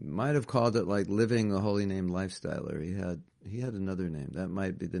 He might have called it living the holy name lifestyle, or he had another name. That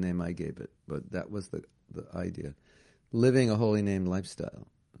might be the name I gave it, but that was the idea. Living a holy name lifestyle.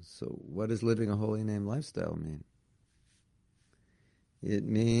 So what does living a holy name lifestyle mean? It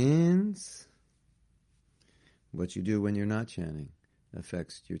means what you do when you're not chanting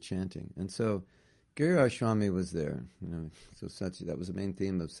affects your chanting. And so Giriraj Swami was there, so Sachi, that was the main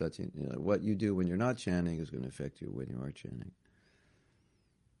theme of Sachi. What you do when you're not chanting is going to affect you when you are chanting.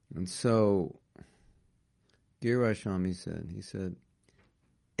 And so Giriraj Swami said,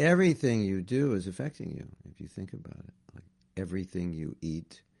 everything you do is affecting you, if you think about it. Like everything you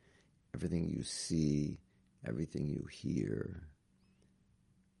eat, everything you see, everything you hear,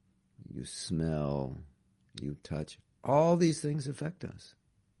 you smell, you touch, all these things affect us.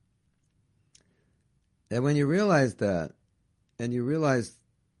 And when you realize that, and you realize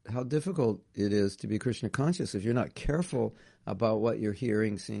how difficult it is to be Krishna conscious, if you're not careful about what you're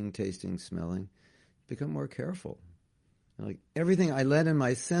hearing, seeing, tasting, smelling, become more careful. Like everything I let in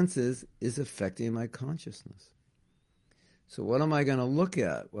my senses is affecting my consciousness. So what am I going to look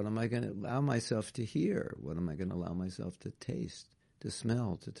at? What am I going to allow myself to hear? What am I going to allow myself to taste, to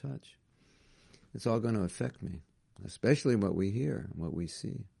smell, to touch? It's all going to affect me, especially what we hear, what we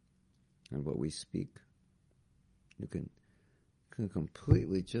see, and what we speak. You can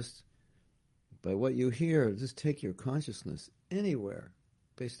completely just, by what you hear, just take your consciousness anywhere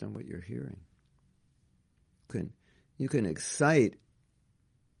based on what you're hearing. You can excite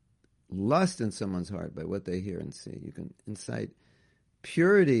lust in someone's heart by what they hear and see. You can incite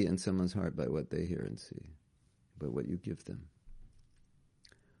purity in someone's heart by what they hear and see, by what you give them.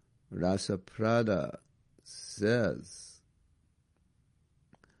 Rasa Prada says,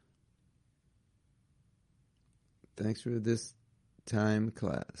 thanks for this time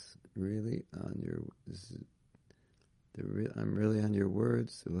class. Really I'm really on your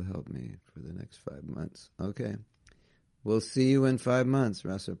words. It will help me for the next 5 months. Okay. We'll see you in 5 months,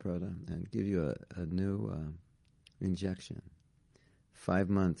 Rasa Prada, and give you a new injection. 5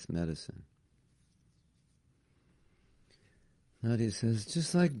 months medicine. Nadia says,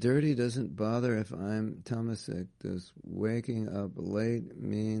 just like dirty doesn't bother if I'm tamasic, does waking up late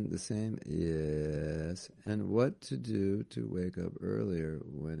mean the same? Yes. And what to do to wake up earlier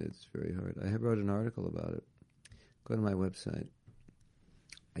when it's very hard? I have wrote an article about it. Go to my website.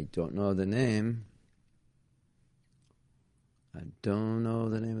 I don't know the name. I don't know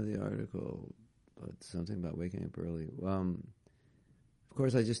the name of the article, but something about waking up early. Of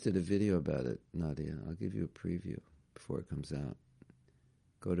course, I just did a video about it, Nadia. I'll give you a preview before it comes out.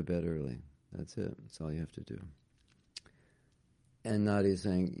 Go to bed early. That's it. That's all you have to do. And Nadia's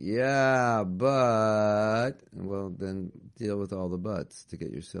saying, yeah, but... Well, then deal with all the buts to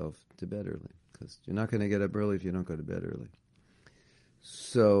get yourself to bed early. Because you're not going to get up early if you don't go to bed early.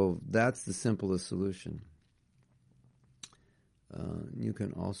 So that's the simplest solution. You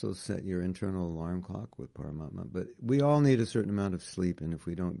can also set your internal alarm clock with Paramatma. But we all need a certain amount of sleep. And if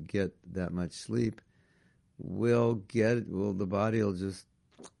we don't get that much sleep, the body will just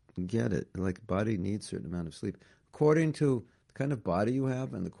get it. Like the body needs a certain amount of sleep. According to the kind of body you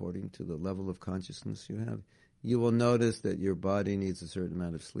have and according to the level of consciousness you have, you will notice that your body needs a certain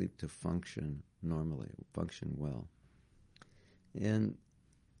amount of sleep to function normally, function well. And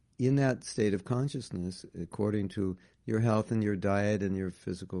in that state of consciousness, according to your health and your diet and your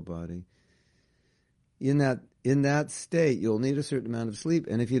physical body, in that state, you'll need a certain amount of sleep.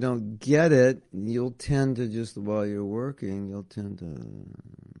 And if you don't get it, you'll tend to just, while you're working, You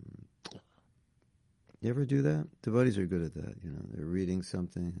ever do that? Devotees are good at that. They're reading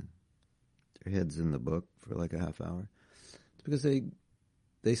something, their head's in the book for like a half hour. It's because they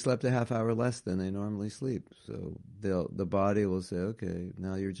slept a half hour less than they normally sleep. So the body will say, okay,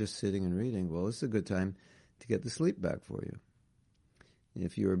 now you're just sitting and reading. Well, it's a good time to get the sleep back for you.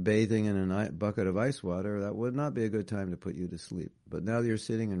 If you were bathing in a bucket of ice water, that would not be a good time to put you to sleep. But now that you're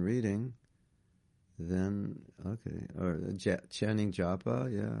sitting and reading, then, okay. Or chanting japa,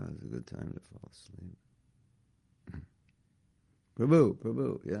 yeah, it's a good time to fall asleep.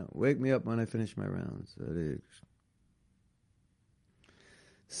 Prabhu, yeah, wake me up when I finish my rounds.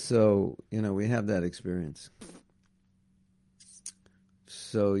 So, we have that experience.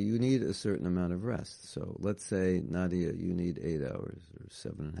 So you need a certain amount of rest. So let's say, Nadia, you need 8 hours or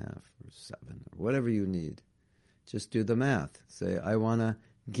 7.5 or 7 or whatever you need. Just do the math. Say, I want to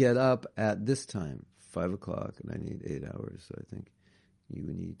get up at this time, 5 o'clock, and I need 8 hours. So I think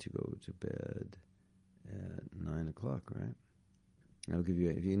you need to go to bed at 9 o'clock, right? I'll give you,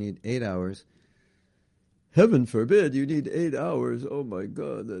 if you need 8 hours, heaven forbid you need 8 hours. Oh my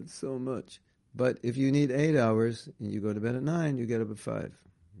God, that's so much. But if you need 8 hours, and you go to bed at 9, you get up at 5.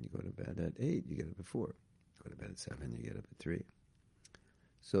 You go to bed at 8, you get up at 4. You go to bed at 7, you get up at 3.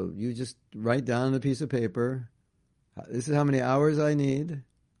 So you just write down on a piece of paper, this is how many hours I need.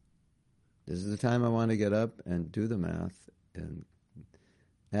 This is the time I want to get up and do the math and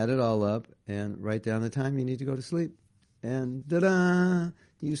add it all up and write down the time you need to go to sleep. And ta-da!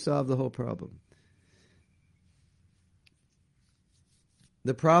 You solve the whole problem.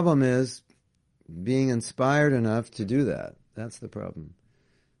 The problem is being inspired enough to do that. That's the problem.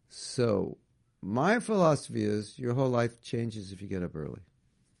 So my philosophy is your whole life changes if you get up early.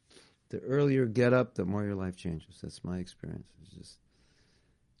 The earlier you get up, the more your life changes. That's my experience. It's just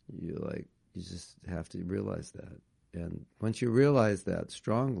you just have to realize that. And once you realize that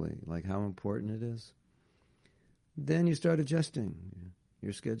strongly, like how important it is, then you start adjusting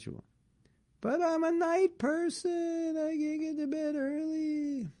your schedule. But I'm a night person. I can't get to bed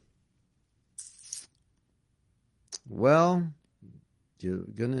early. Well, you're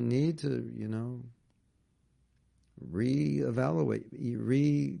going to need to, reevaluate,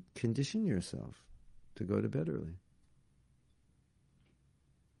 recondition yourself to go to bed early.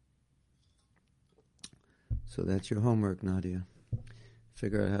 So that's your homework, Nadia.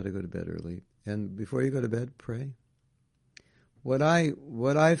 Figure out how to go to bed early. And before you go to bed, pray. What I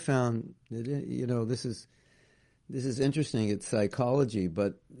found, this is interesting. It's psychology,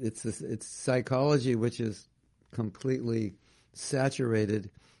 but it's psychology which is completely saturated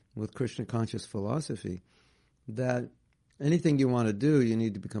with Krishna conscious philosophy. That anything you want to do, you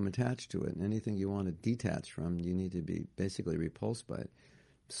need to become attached to it, and anything you want to detach from, you need to be basically repulsed by it.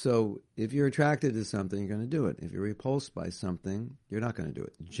 So if you're attracted to something, you're going to do it. If you're repulsed by something, you're not going to do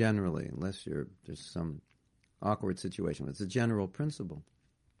it, generally, unless there's some awkward situation. It's a general principle.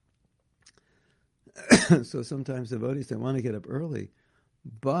 So sometimes devotees, they want to get up early,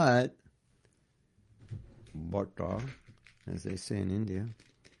 but, as they say in India,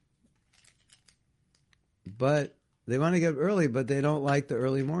 but they want to get up early, but they don't like the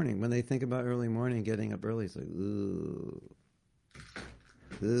early morning. When they think about early morning, getting up early, it's like, ooh,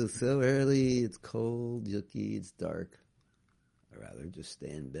 so early, it's cold, yucky, it's dark. I'd rather just stay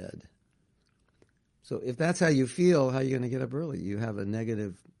in bed. So if that's how you feel, how are you going to get up early? You have a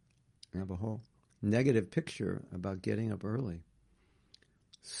whole negative picture about getting up early.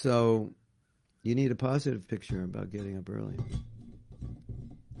 So you need a positive picture about getting up early.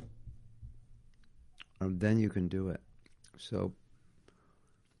 And then you can do it. So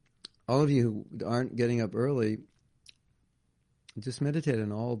all of you who aren't getting up early, just meditate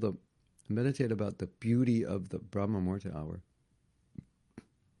about the beauty of the Brahma Muhurta hour.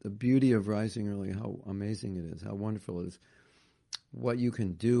 The beauty of rising early, how amazing it is, how wonderful it is, what you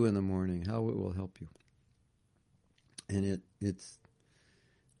can do in the morning, how it will help you. And it's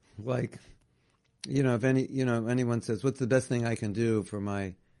like, if anyone says, what's the best thing I can do for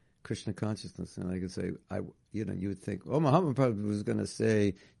my Krishna consciousness? And I could say, you would think, Mahatma probably was going to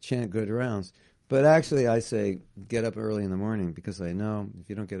say, chant good rounds. But actually I say, get up early in the morning, because I know if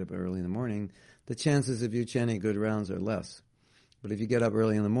you don't get up early in the morning, the chances of you chanting good rounds are less. But if you get up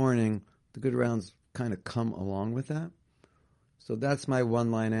early in the morning, the good rounds kind of come along with that. So that's my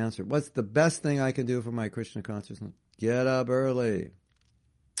one-line answer. What's the best thing I can do for my Krishna consciousness? Get up early.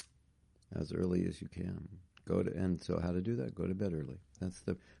 As early as you can. And so how to do that? Go to bed early. That's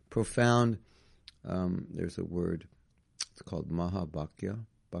the profound, there's a word, it's called Mahabhakya.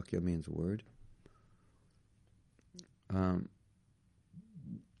 Bhakya means word.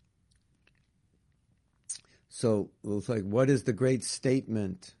 So it's like, what is the great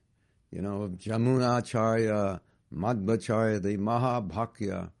statement, of Jamunacharya, Madhvacharya, the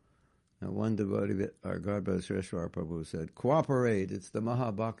Mahabhakya? And one devotee, our Garbha Sreshwar Prabhu, said, cooperate, it's the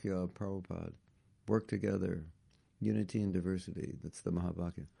Mahabhakya of Prabhupada. Work together, unity and diversity, that's the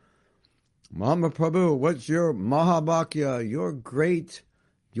Mahabhakya. Mahaprabhu, what's your Mahabhakya? Your great,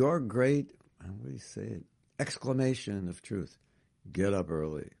 how do you say it? Exclamation of truth. Get up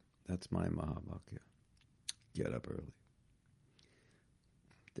early. That's my Mahabhakya. Get up early.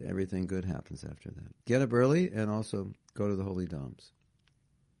 Everything good happens after that. Get up early and also go to the holy dhams.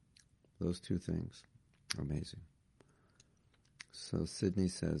 Those two things are amazing. So Sydney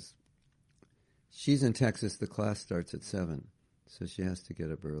says, she's in Texas, the class starts at 7, so she has to get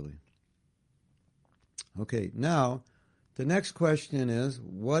up early. Okay, now, the next question is,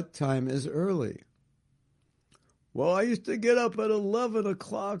 what time is early? Well, I used to get up at 11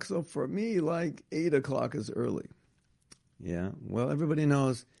 o'clock, so for me, 8 o'clock is early. Yeah, well, everybody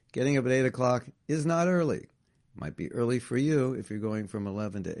knows getting up at 8 o'clock is not early. Might be early for you if you're going from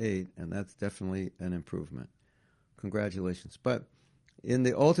 11 to 8, and that's definitely an improvement. Congratulations. But in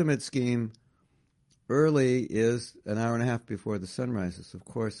the ultimate scheme, early is an hour and a half before the sun rises. Of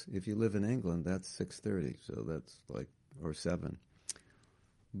course, if you live in England, that's 6:30, so that's or 7.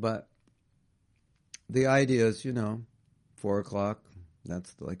 But the idea is, 4 o'clock,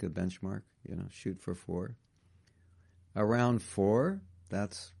 That's like a benchmark, shoot for 4. Around 4,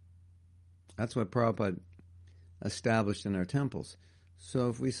 that's what Prabhupada established in our temples. So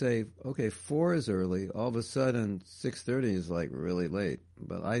if we say, okay, 4 is early, all of a sudden 6:30 is like really late.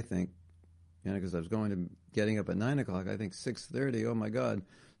 But I think, because I was getting up at 9 o'clock, I think 6:30, oh my God,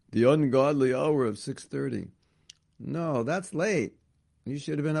 the ungodly hour of 6:30. No, that's late. You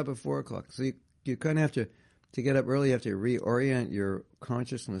should have been up at 4 o'clock. So you kind of have to get up early, you have to reorient your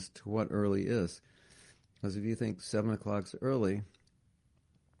consciousness to what early is. Because if you think 7 o'clock's early,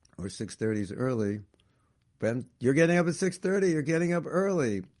 or 6:30 is early, then you're getting up at 6:30, you're getting up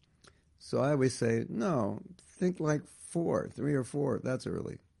early. So I always say, no, think like 4, 3 or 4, that's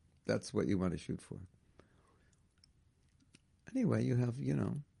early. That's what you want to shoot for. Anyway, you don't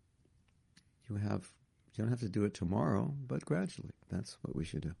have to do it tomorrow, but gradually. That's what we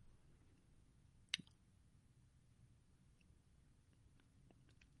should do.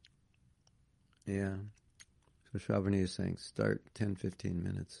 Yeah. So Shravani is saying, start 10, 15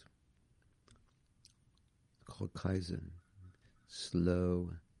 minutes. It's called Kaizen. Slow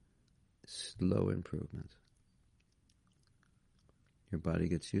improvement. Your body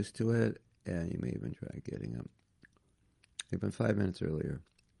gets used to it, and you may even try getting up even 5 minutes earlier.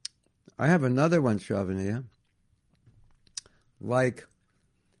 I have another one, Shravani. Like,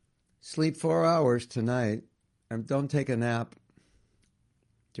 sleep 4 hours tonight, and don't take a nap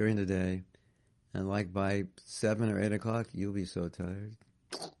during the day. And like by 7 or 8 o'clock, you'll be so tired.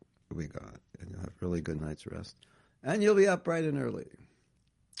 Oh my God. And you'll have really good night's rest. And you'll be up bright and early.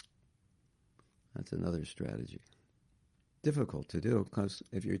 That's another strategy. Difficult to do, because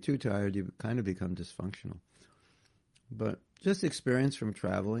if you're too tired, you kind of become dysfunctional. But just experience from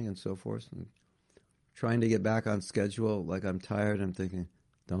traveling and so forth, and trying to get back on schedule. Like, I'm tired, I'm thinking,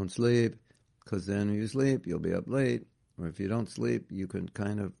 don't sleep, because then when you sleep, you'll be up late. Or if you don't sleep, you can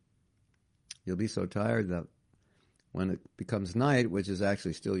you'll be so tired that when it becomes night, which is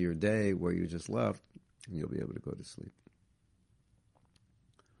actually still your day where you just left, you'll be able to go to sleep.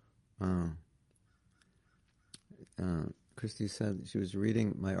 Christy said she was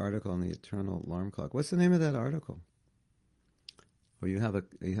reading my article on the eternal alarm clock. What's the name of that article? Or you have a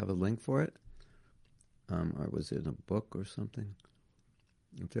link for it? Or was it in a book or something?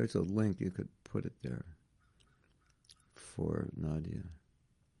 If there's a link, you could put it there for Nadia.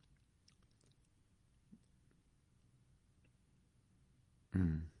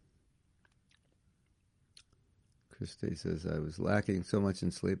 Christy says, I was lacking so much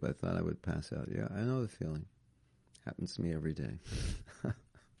in sleep, I thought I would pass out. Yeah, I know the feeling. Happens to me every day.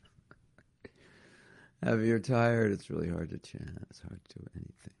 If you're tired, it's really hard to chant. It's hard to do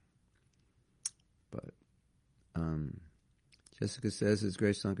anything. But Jessica says, as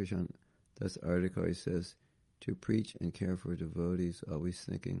Grace Sankarshan does article, he says, to preach and care for devotees, always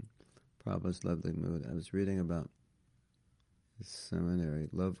thinking Prabhupada's lovely mood. I was reading about his seminary,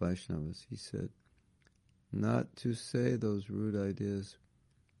 Love Vaishnavas. He said, not to say those rude ideas,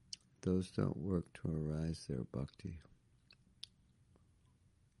 those don't work to arise their bhakti.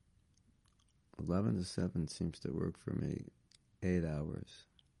 11 to 7 seems to work for me. 8 hours.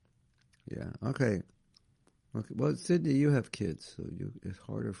 Yeah, okay. Well, Sydney, you have kids, so it's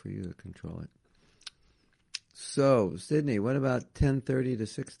harder for you to control it. So, Sydney, what about 10:30 to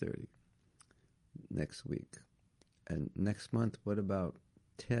 6:30 next week? And next month, what about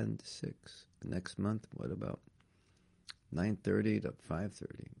 10 to 6? Next month, what about 9:30 to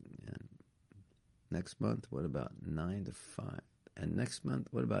 5:30? And next month, what about 9 to 5? And next month,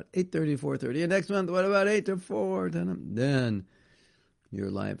 what about 8:30 to 4:30? And next month, what about 8 to 4? Then your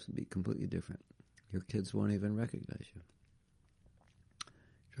lives will be completely different. Your kids won't even recognize you.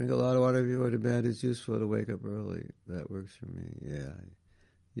 Drink a lot of water if you go to bed. It's useful to wake up early. That works for me.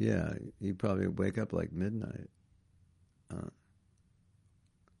 Yeah. You probably wake up like midnight. Okay.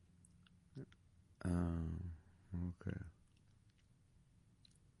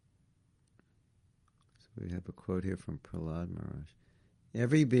 So we have a quote here from Prahlad Maharaj.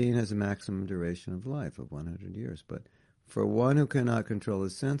 Every being has a maximum duration of life of 100 years, but for one who cannot control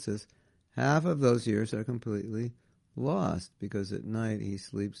his senses, half of those years are completely lost, because at night he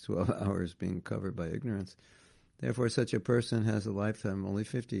sleeps 12 hours being covered by ignorance. Therefore, such a person has a lifetime of only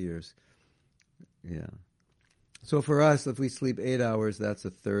 50 years. Yeah. So for us, if we sleep 8 hours, that's a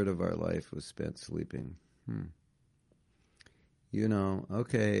third of our life was spent sleeping.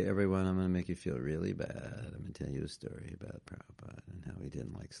 Okay, everyone, I'm going to make you feel really bad. I'm going to tell you a story about Prabhupada and how he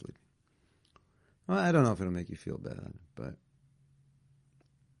didn't like sleeping. Well, I don't know if it'll make you feel bad, but,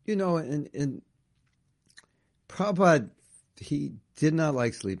 in Prabhupada, he did not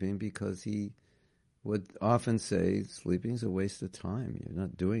like sleeping because he would often say sleeping is a waste of time. You're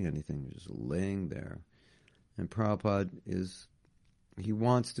not doing anything. You're just laying there. And Prabhupada he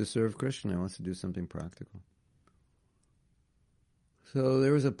wants to serve Krishna. He wants to do something practical. So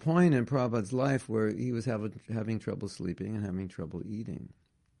there was a point in Prabhupada's life where he was having trouble sleeping and having trouble eating.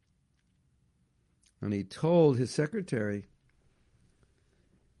 And he told his secretary,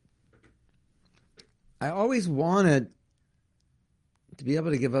 I always wanted to be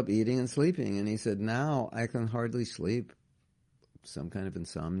able to give up eating and sleeping. And he said, now I can hardly sleep, some kind of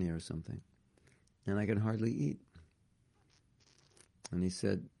insomnia or something, and I can hardly eat. And he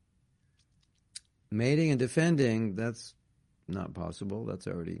said, mating and defending, that's not possible. That's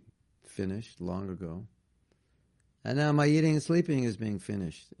already finished long ago. And now my eating and sleeping is being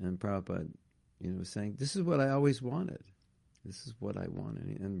finished. And Prabhupada, was saying, this is what I always wanted. This is what I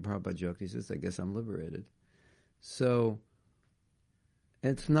wanted. And Prabhupada joked, he says, I guess I'm liberated. So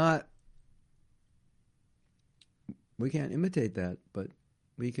it's not, we can't imitate that, but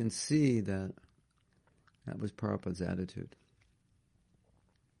we can see that was Prabhupada's attitude.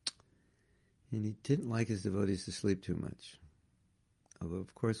 And he didn't like his devotees to sleep too much. Although,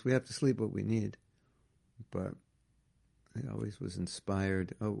 of course, we have to sleep what we need. But he always was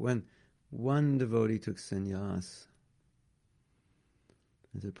inspired. When one devotee took sannyas,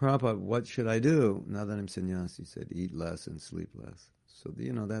 I said, Prabhupada, what should I do now that I'm sannyas? He said, eat less and sleep less. So,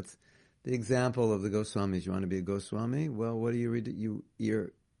 that's the example of the Goswamis. You want to be a Goswami? Well, what do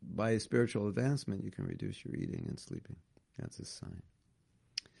you're by spiritual advancement, you can reduce your eating and sleeping. That's a sign.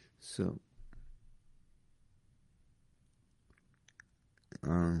 So,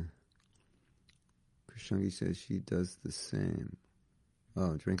 Krishnagi says she does the same.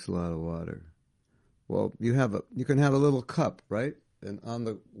 Drinks a lot of water. Well, you can have a little cup, right? And on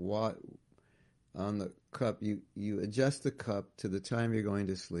the cup, you adjust the cup to the time you're going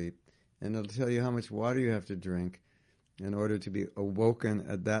to sleep, and it'll tell you how much water you have to drink in order to be awoken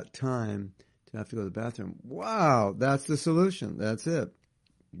at that time to have to go to the bathroom. Wow, that's the solution. That's it.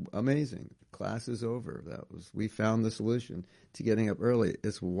 Amazing. Class is over. We found the solution to getting up early.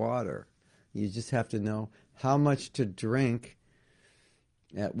 It's water. You just have to know how much to drink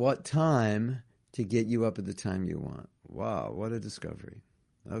at what time to get you up at the time you want. Wow, what a discovery.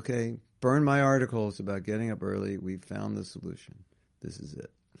 Okay, burn my articles about getting up early. We found the solution. This is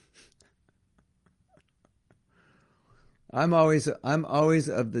it. I'm always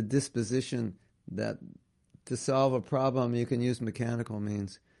of the disposition that to solve a problem you can use mechanical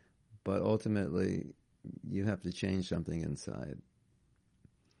means, but ultimately you have to change something inside.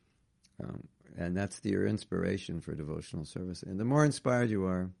 And that's your inspiration for devotional service. And the more inspired you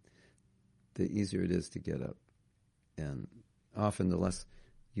are, the easier it is to get up. And often the less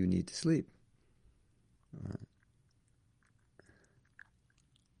you need to sleep.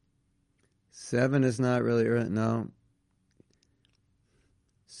 Seven is not really early. No.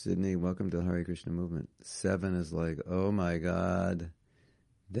 Sydney, welcome to the Hare Krishna movement. 7 is like, oh my God,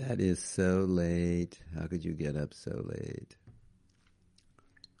 that is so late. How could you get up so late?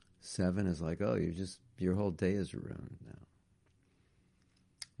 7 is like, oh, your whole day is ruined now.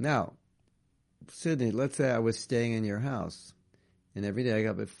 Now, Sydney, let's say I was staying in your house, and every day I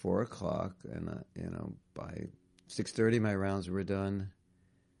got up at 4 o'clock, and by 6:30 my rounds were done,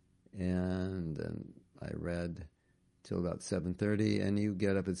 and then I read till about 7:30, and you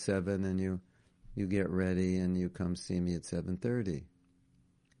get up at 7, and you get ready, and you come see me at 7:30.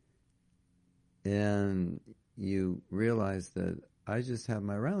 And you realize that I just have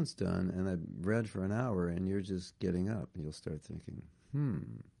my rounds done, and I've read for an hour, and you're just getting up, and you'll start thinking,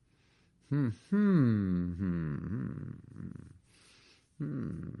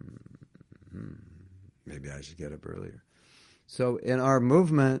 maybe I should get up earlier. So in our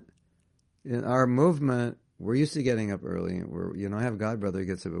movement, we're used to getting up early. I have a godbrother who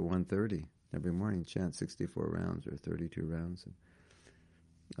gets up at 1:30 every morning, chant 64 rounds or 32 rounds.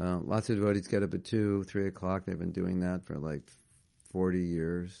 Lots of devotees get up at 2, 3 o'clock. They've been doing that for like 40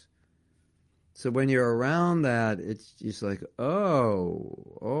 years. So when you're around that, it's just like,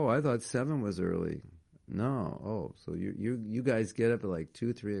 oh, I thought 7 was early. No, so you guys get up at like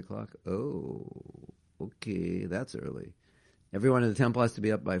 2, 3 o'clock. Oh, okay, that's early. Everyone in the temple has to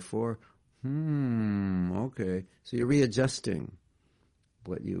be up by 4. Okay. So you're readjusting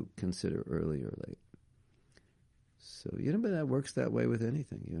what you consider early or late. So, but that works that way with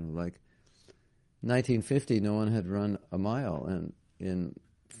anything. Like 1950, no one had run a mile in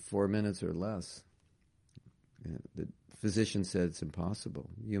 4 minutes or less. The physician said it's impossible.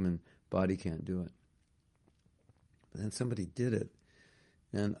 Human body can't do it. But then somebody did it.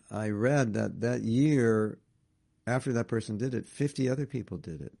 And I read that year, after that person did it, 50 other people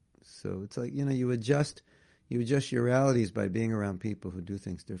did it. So it's like, you adjust your realities by being around people who do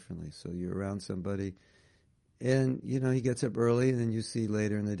things differently. So you're around somebody, and he gets up early, and then you see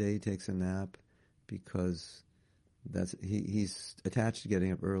later in the day he takes a nap because he's attached to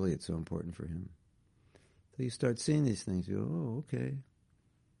getting up early. It's so important for him. So you start seeing these things. You go, oh, okay,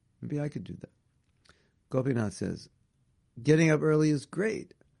 maybe I could do that. Gopinath says, getting up early is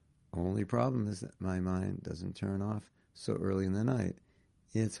great. Only problem is that my mind doesn't turn off so early in the night.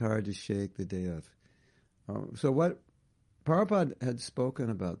 It's hard to shake the day off. So what Prabhupada had spoken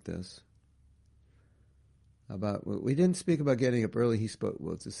about this, we didn't speak about getting up early. He spoke,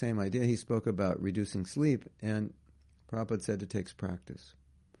 it's the same idea. He spoke about reducing sleep, and Prabhupada said it takes practice.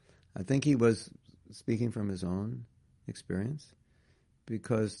 I think he was speaking from his own experience,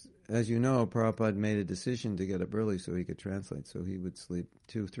 because, as you know, Prabhupada made a decision to get up early so he could translate. So he would sleep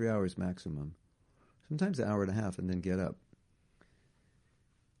 2-3 hours maximum, sometimes an hour and a half, and then get up.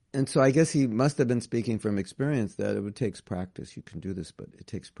 And so I guess he must have been speaking from experience that it takes practice. You can do this, but it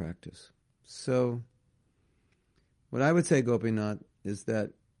takes practice. So what I would say, Gopinath, is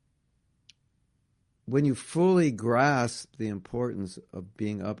that when you fully grasp the importance of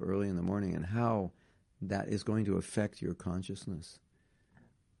being up early in the morning and how that is going to affect your consciousness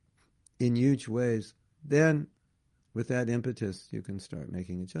in huge ways, then with that impetus you can start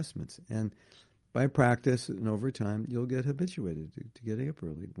making adjustments. And by practice and over time, you'll get habituated to getting up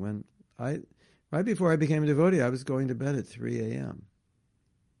early. Right before I became a devotee, I was going to bed at 3 a.m.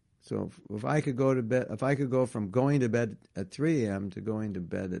 So if I could go from going to bed at 3 a.m. to going to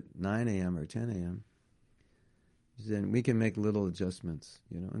bed at 9 a.m. or 10 a.m., then we can make little adjustments,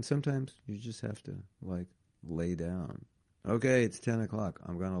 And sometimes you just have to, lay down. Okay, it's 10 o'clock.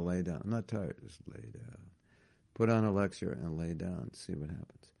 I'm going to lay down. I'm not tired. Just lay down. Put on a lecture and lay down. See what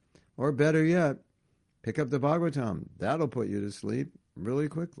happens. Or better yet, pick up the Bhagavatam. That'll put you to sleep really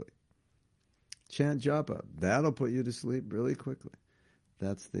quickly. Chant japa. That'll put you to sleep really quickly.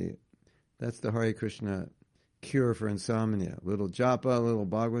 That's the Hare Krishna cure for insomnia. Little japa, little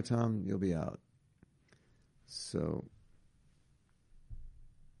Bhagavatam, you'll be out. So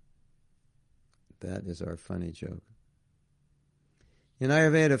that is our funny joke. In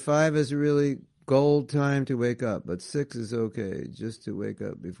Ayurveda, 5 is really gold time to wake up, but 6 is okay, just to wake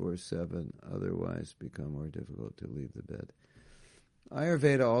up before 7, otherwise become more difficult to leave the bed.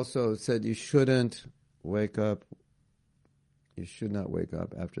 Ayurveda also said you should not wake up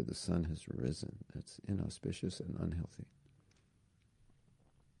after the sun has risen. That's inauspicious and unhealthy.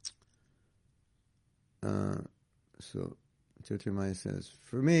 So Jyotirmaya says,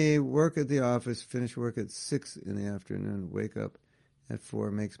 for me, work at the office, finish work at 6 in the afternoon, wake up at 4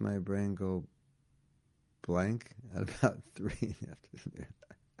 makes my brain go blank at about 3 in the afternoon.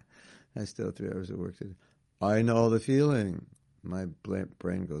 I still have 3 hours of work to do. I know the feeling. My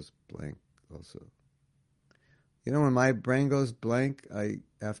brain goes blank also. When my brain goes blank,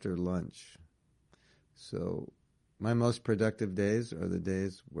 after lunch. So my most productive days are the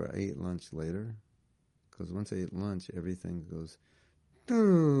days where I eat lunch later. Because once I eat lunch, everything goes...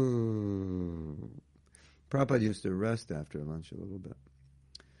 Prabhupada used to rest after lunch a little bit.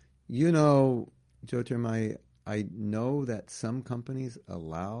 Jyotirmaya, I know that some companies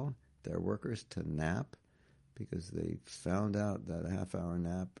allow their workers to nap because they found out that a half-hour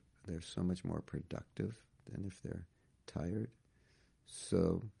nap, they're so much more productive than if they're tired.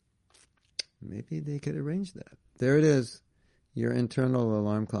 So maybe they could arrange that. There it is, your internal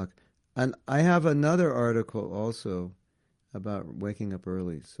alarm clock. And I have another article also about waking up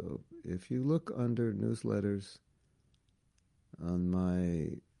early. So if you look under newsletters on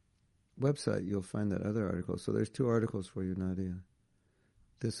my website, you'll find that other article. So there's 2 articles for you, Nadia.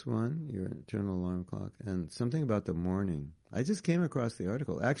 This one, your internal alarm clock, and something about the morning. I just came across the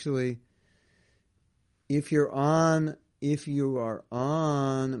article. Actually, if you are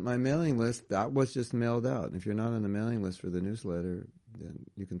on my mailing list, that was just mailed out. If you're not on the mailing list for the newsletter, then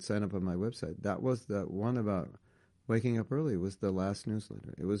you can sign up on my website. That was the one about waking up early, was the last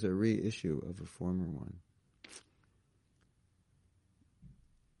newsletter. It was a reissue of a former one.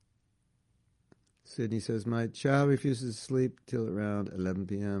 Sydney says, my child refuses to sleep till around 11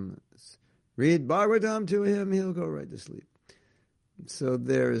 p.m. Read Bhagavatam to him, he'll go right to sleep. So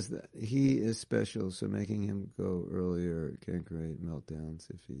there is that. He is special, so making him go earlier can create meltdowns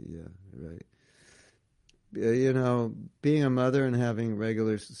if right. Being a mother and having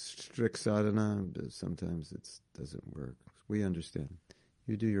regular strict sadhana, sometimes it doesn't work. We understand.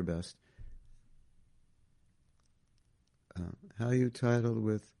 You do your best. How you titled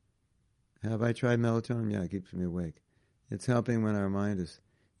with, have I tried melatonin? Yeah, it keeps me awake. It's helping when our mind is...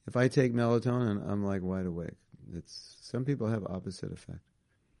 If I take melatonin, I'm like wide awake. Some people have opposite effect.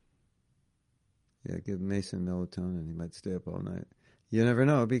 Yeah, give Mason melatonin. He might stay up all night. You never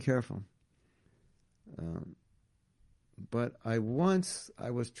know. Be careful. But I was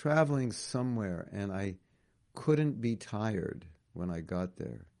traveling somewhere, and I couldn't be tired when I got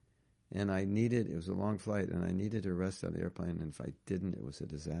there. And it was a long flight, and I needed to rest on the airplane, and if I didn't, it was a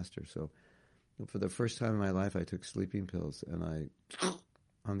disaster. So for the first time in my life, I took sleeping pills on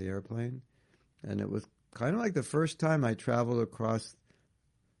the airplane, and it was kind of like the first time I traveled across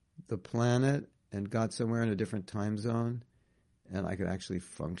the planet and got somewhere in a different time zone, and I could actually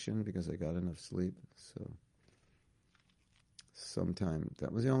function because I got enough sleep. So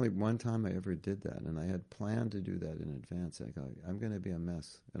that was the only one time I ever did that, and I had planned to do that in advance. I go, I'm going to be a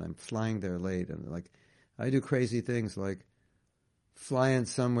mess, and I'm flying there late, and I do crazy things like fly in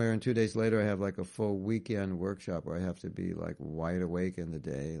somewhere, and 2 days later I have like a full weekend workshop where I have to be like wide awake in the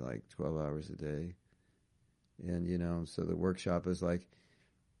day, like 12 hours a day, and so the workshop is like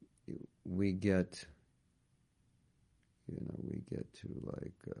we get to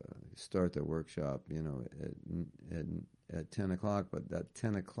start the workshop, at 10 o'clock, but that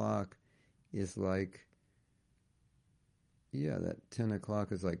 10 o'clock is like, that 10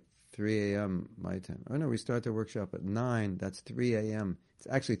 o'clock is like 3 a.m. my time. Oh no, we start the workshop at 9, that's 3 a.m. It's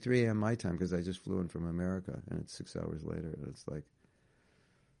actually 3 a.m. my time because I just flew in from America, and it's 6 hours later, and it's like,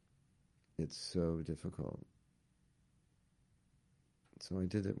 it's so difficult. So I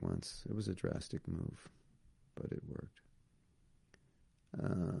did it once. It was a drastic move, but it worked.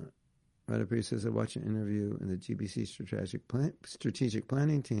 Radha says, I watched an interview in the GBC strategic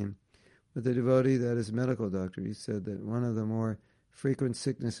planning team with a devotee that is a medical doctor. He said that one of the more frequent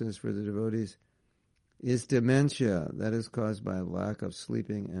sicknesses for the devotees is dementia that is caused by a lack of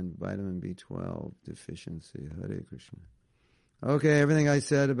sleeping and vitamin B12 deficiency. Hare Krishna. Okay, everything I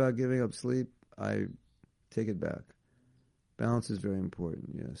said about giving up sleep, I take it back. Balance is very important.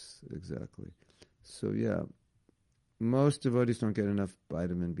 Yes, exactly. So yeah, most devotees don't get enough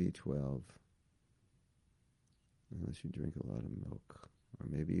vitamin B12 unless you drink a lot of milk, or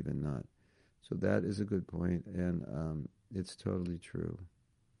maybe even not. So that is a good point, and it's totally true.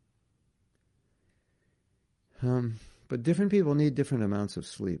 But different people need different amounts of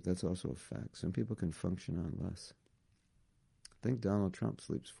sleep. That's also a fact. Some people can function on less. I think Donald Trump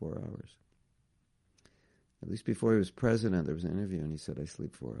sleeps 4 hours. At least before he was president, there was an interview, and he said, I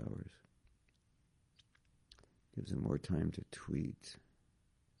sleep 4 hours. Gives him more time to tweet.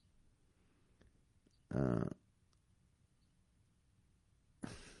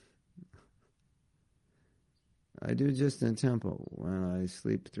 I do just in temple. When I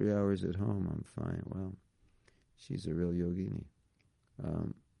sleep 3 hours at home, I'm fine. Well, she's a real yogini.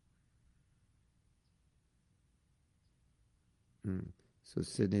 So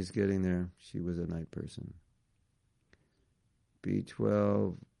Sydney's getting there. She was a night person.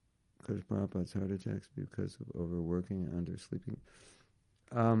 B12, because Prabhupada's heart attacks because of overworking and undersleeping.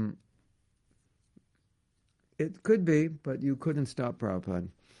 It could be, but you couldn't stop Prabhupada.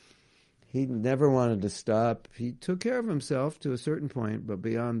 He never wanted to stop. He took care of himself to a certain point, but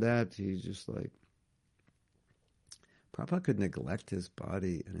beyond that, he's just like, Prabhupada could neglect his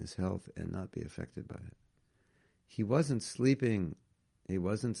body and his health and not be affected by it. He wasn't sleeping. He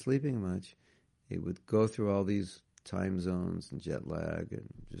wasn't sleeping much. He would go through all these time zones and jet lag and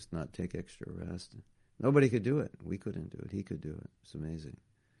just not take extra rest. Nobody could do it. We couldn't do it. He could do it. It's amazing.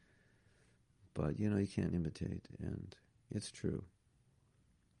 But, you can't imitate, and it's true.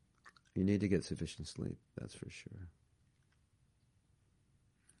 You need to get sufficient sleep, that's for sure.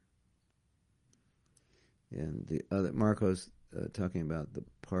 And the other, Marco's talking about the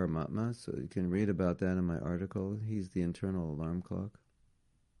Paramatma, so you can read about that in my article. He's the internal alarm clock.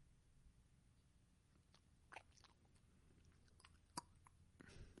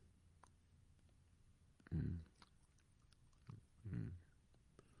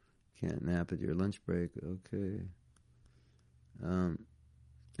 Can't nap at your lunch break. Okay.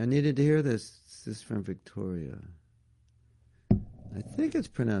 I needed to hear this. This is from Victoria. I think it's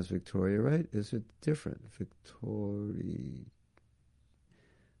pronounced Victoria, right? Is it different? Victoria,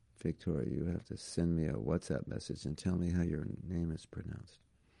 you have to send me a WhatsApp message and tell me how your name is pronounced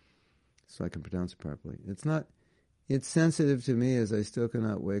so I can pronounce it properly. It's sensitive to me as I still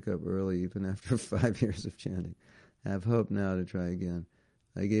cannot wake up early even after 5 years of chanting. I have hope now to try again.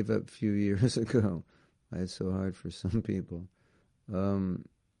 I gave up a few years ago. It's so hard for some people. Well,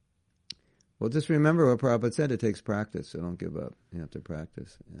 just remember what Prabhupada said, it takes practice, so don't give up. You have to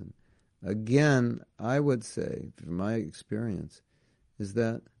practice. And again, I would say, from my experience, is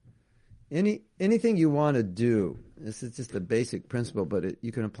that anything you want to do, this is just a basic principle, but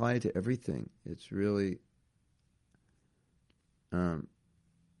you can apply it to everything. It's really,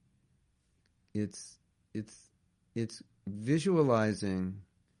 it's it's visualizing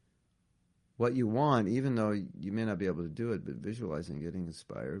what you want, even though you may not be able to do it, but visualizing getting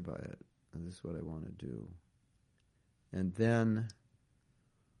inspired by it. And this is what I want to do. And then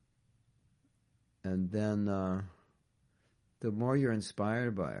the more you're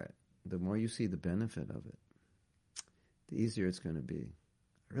inspired by it, the more you see the benefit of it, the easier it's going to be.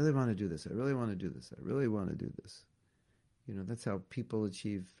 I really want to do this. I really want to do this. I really want to do this. You know, that's how people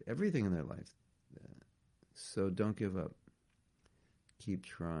achieve everything in their life. So don't give up. Keep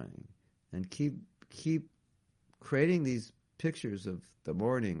trying. And keep creating these pictures of the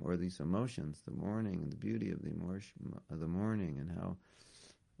morning, or these emotions, the morning, and the beauty of the emotion of the morning, and how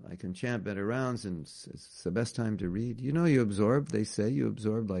I can chant better rounds, and it's the best time to read. You know, they say you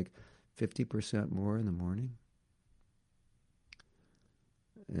absorb like 50% more in the morning.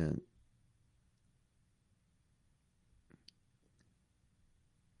 And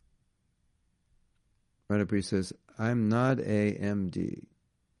Radha says, I'm not a MD.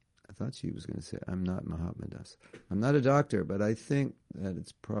 I thought she was going to say, I'm not Mahatma Das. I'm not a doctor, but I think that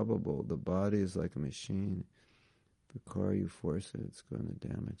it's probable. The body is like a machine. The car, you force it, it's going to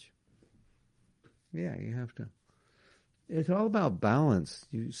damage. Yeah, you have to. It's all about balance.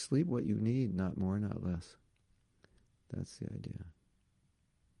 You sleep what you need, not more, not less. That's the idea.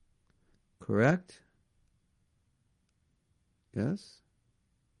 Correct? Yes?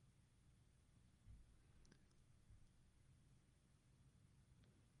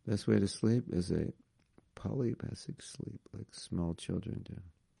 Best way to sleep is a polyphasic sleep, like small children do.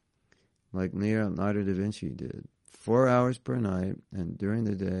 Like Leonardo da Vinci did. 4 hours per night, and during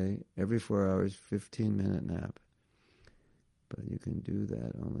the day, every 4 hours, 15-minute nap. But you can do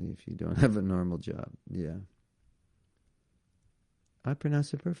that only if you don't have a normal job. Yeah. I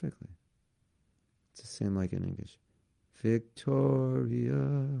pronounce it perfectly. It's the same like in English.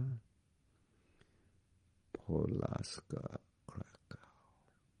 Victoria Polaska,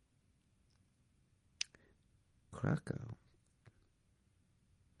 Krakow.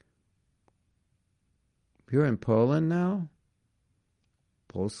 You're in Poland now?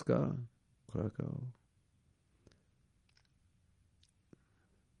 Polska, Krakow.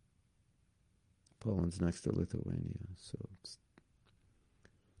 Poland's next to Lithuania, so it's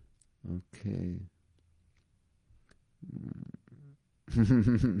okay.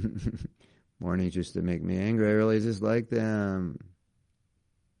 Mornings used to make me angry. I really just like them.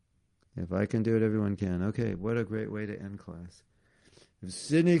 If I can do it, everyone can. Okay, what a great way to end class. If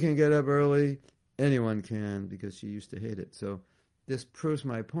Sydney can get up early, anyone can, because she used to hate it. So this proves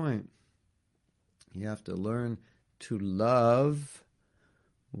my point. You have to learn to love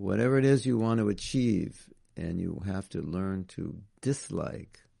whatever it is you want to achieve, and you have to learn to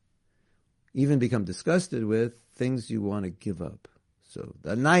dislike, even become disgusted with things you want to give up. So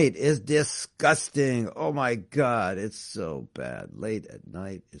the night is disgusting. Oh my God, it's so bad. Late at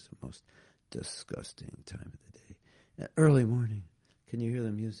night is the most disgusting time of the day. And early morning, can you hear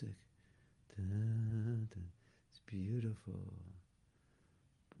the music? It's beautiful.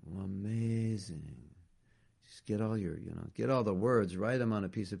 Amazing. Just get all get all the words, write them on a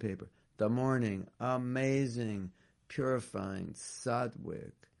piece of paper. The morning, amazing, purifying,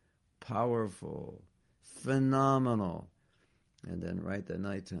 sattvic, powerful, phenomenal. And then write the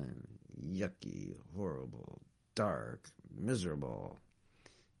nighttime, yucky, horrible, dark, miserable.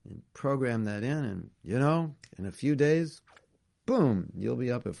 And program that in, and, in a few days, boom, you'll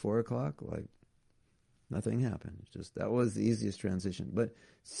be up at 4 o'clock like nothing happened. That was the easiest transition. But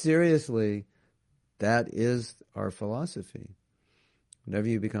seriously, that is our philosophy. Whatever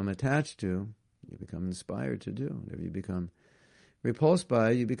you become attached to, you become inspired to do. Whatever you become repulsed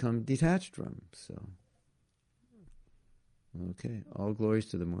by, you become detached from. So, okay, all glories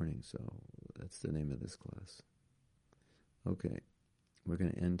to the morning. So that's the name of this class. Okay, we're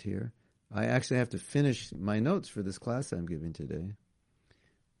going to end here. I actually have to finish my notes for this class I'm giving today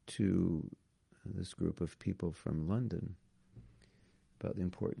to this group of people from London about the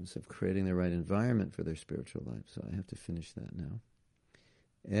importance of creating the right environment for their spiritual life. So I have to finish that now.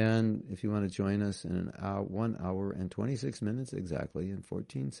 And if you want to join us in 1 hour and 26 minutes exactly, and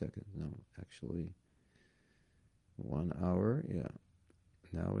 14 seconds. No, actually 1 hour, yeah.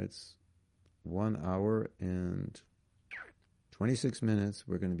 Now it's 1 hour and 26 minutes.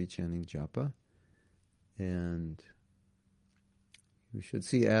 We're going to be chanting japa. And you should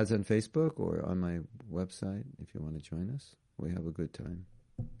see ads on Facebook or on my website if you want to join us. We have a good time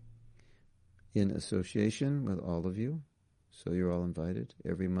in association with all of you. So you're all invited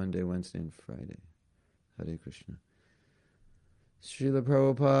every Monday, Wednesday, and Friday. Hare Krishna. Srila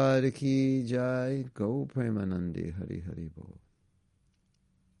Prabhupada ki jai. Go Premanandi. Hari Hari Bol.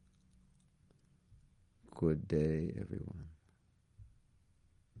 good day, everyone.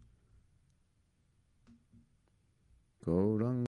 Gauranga.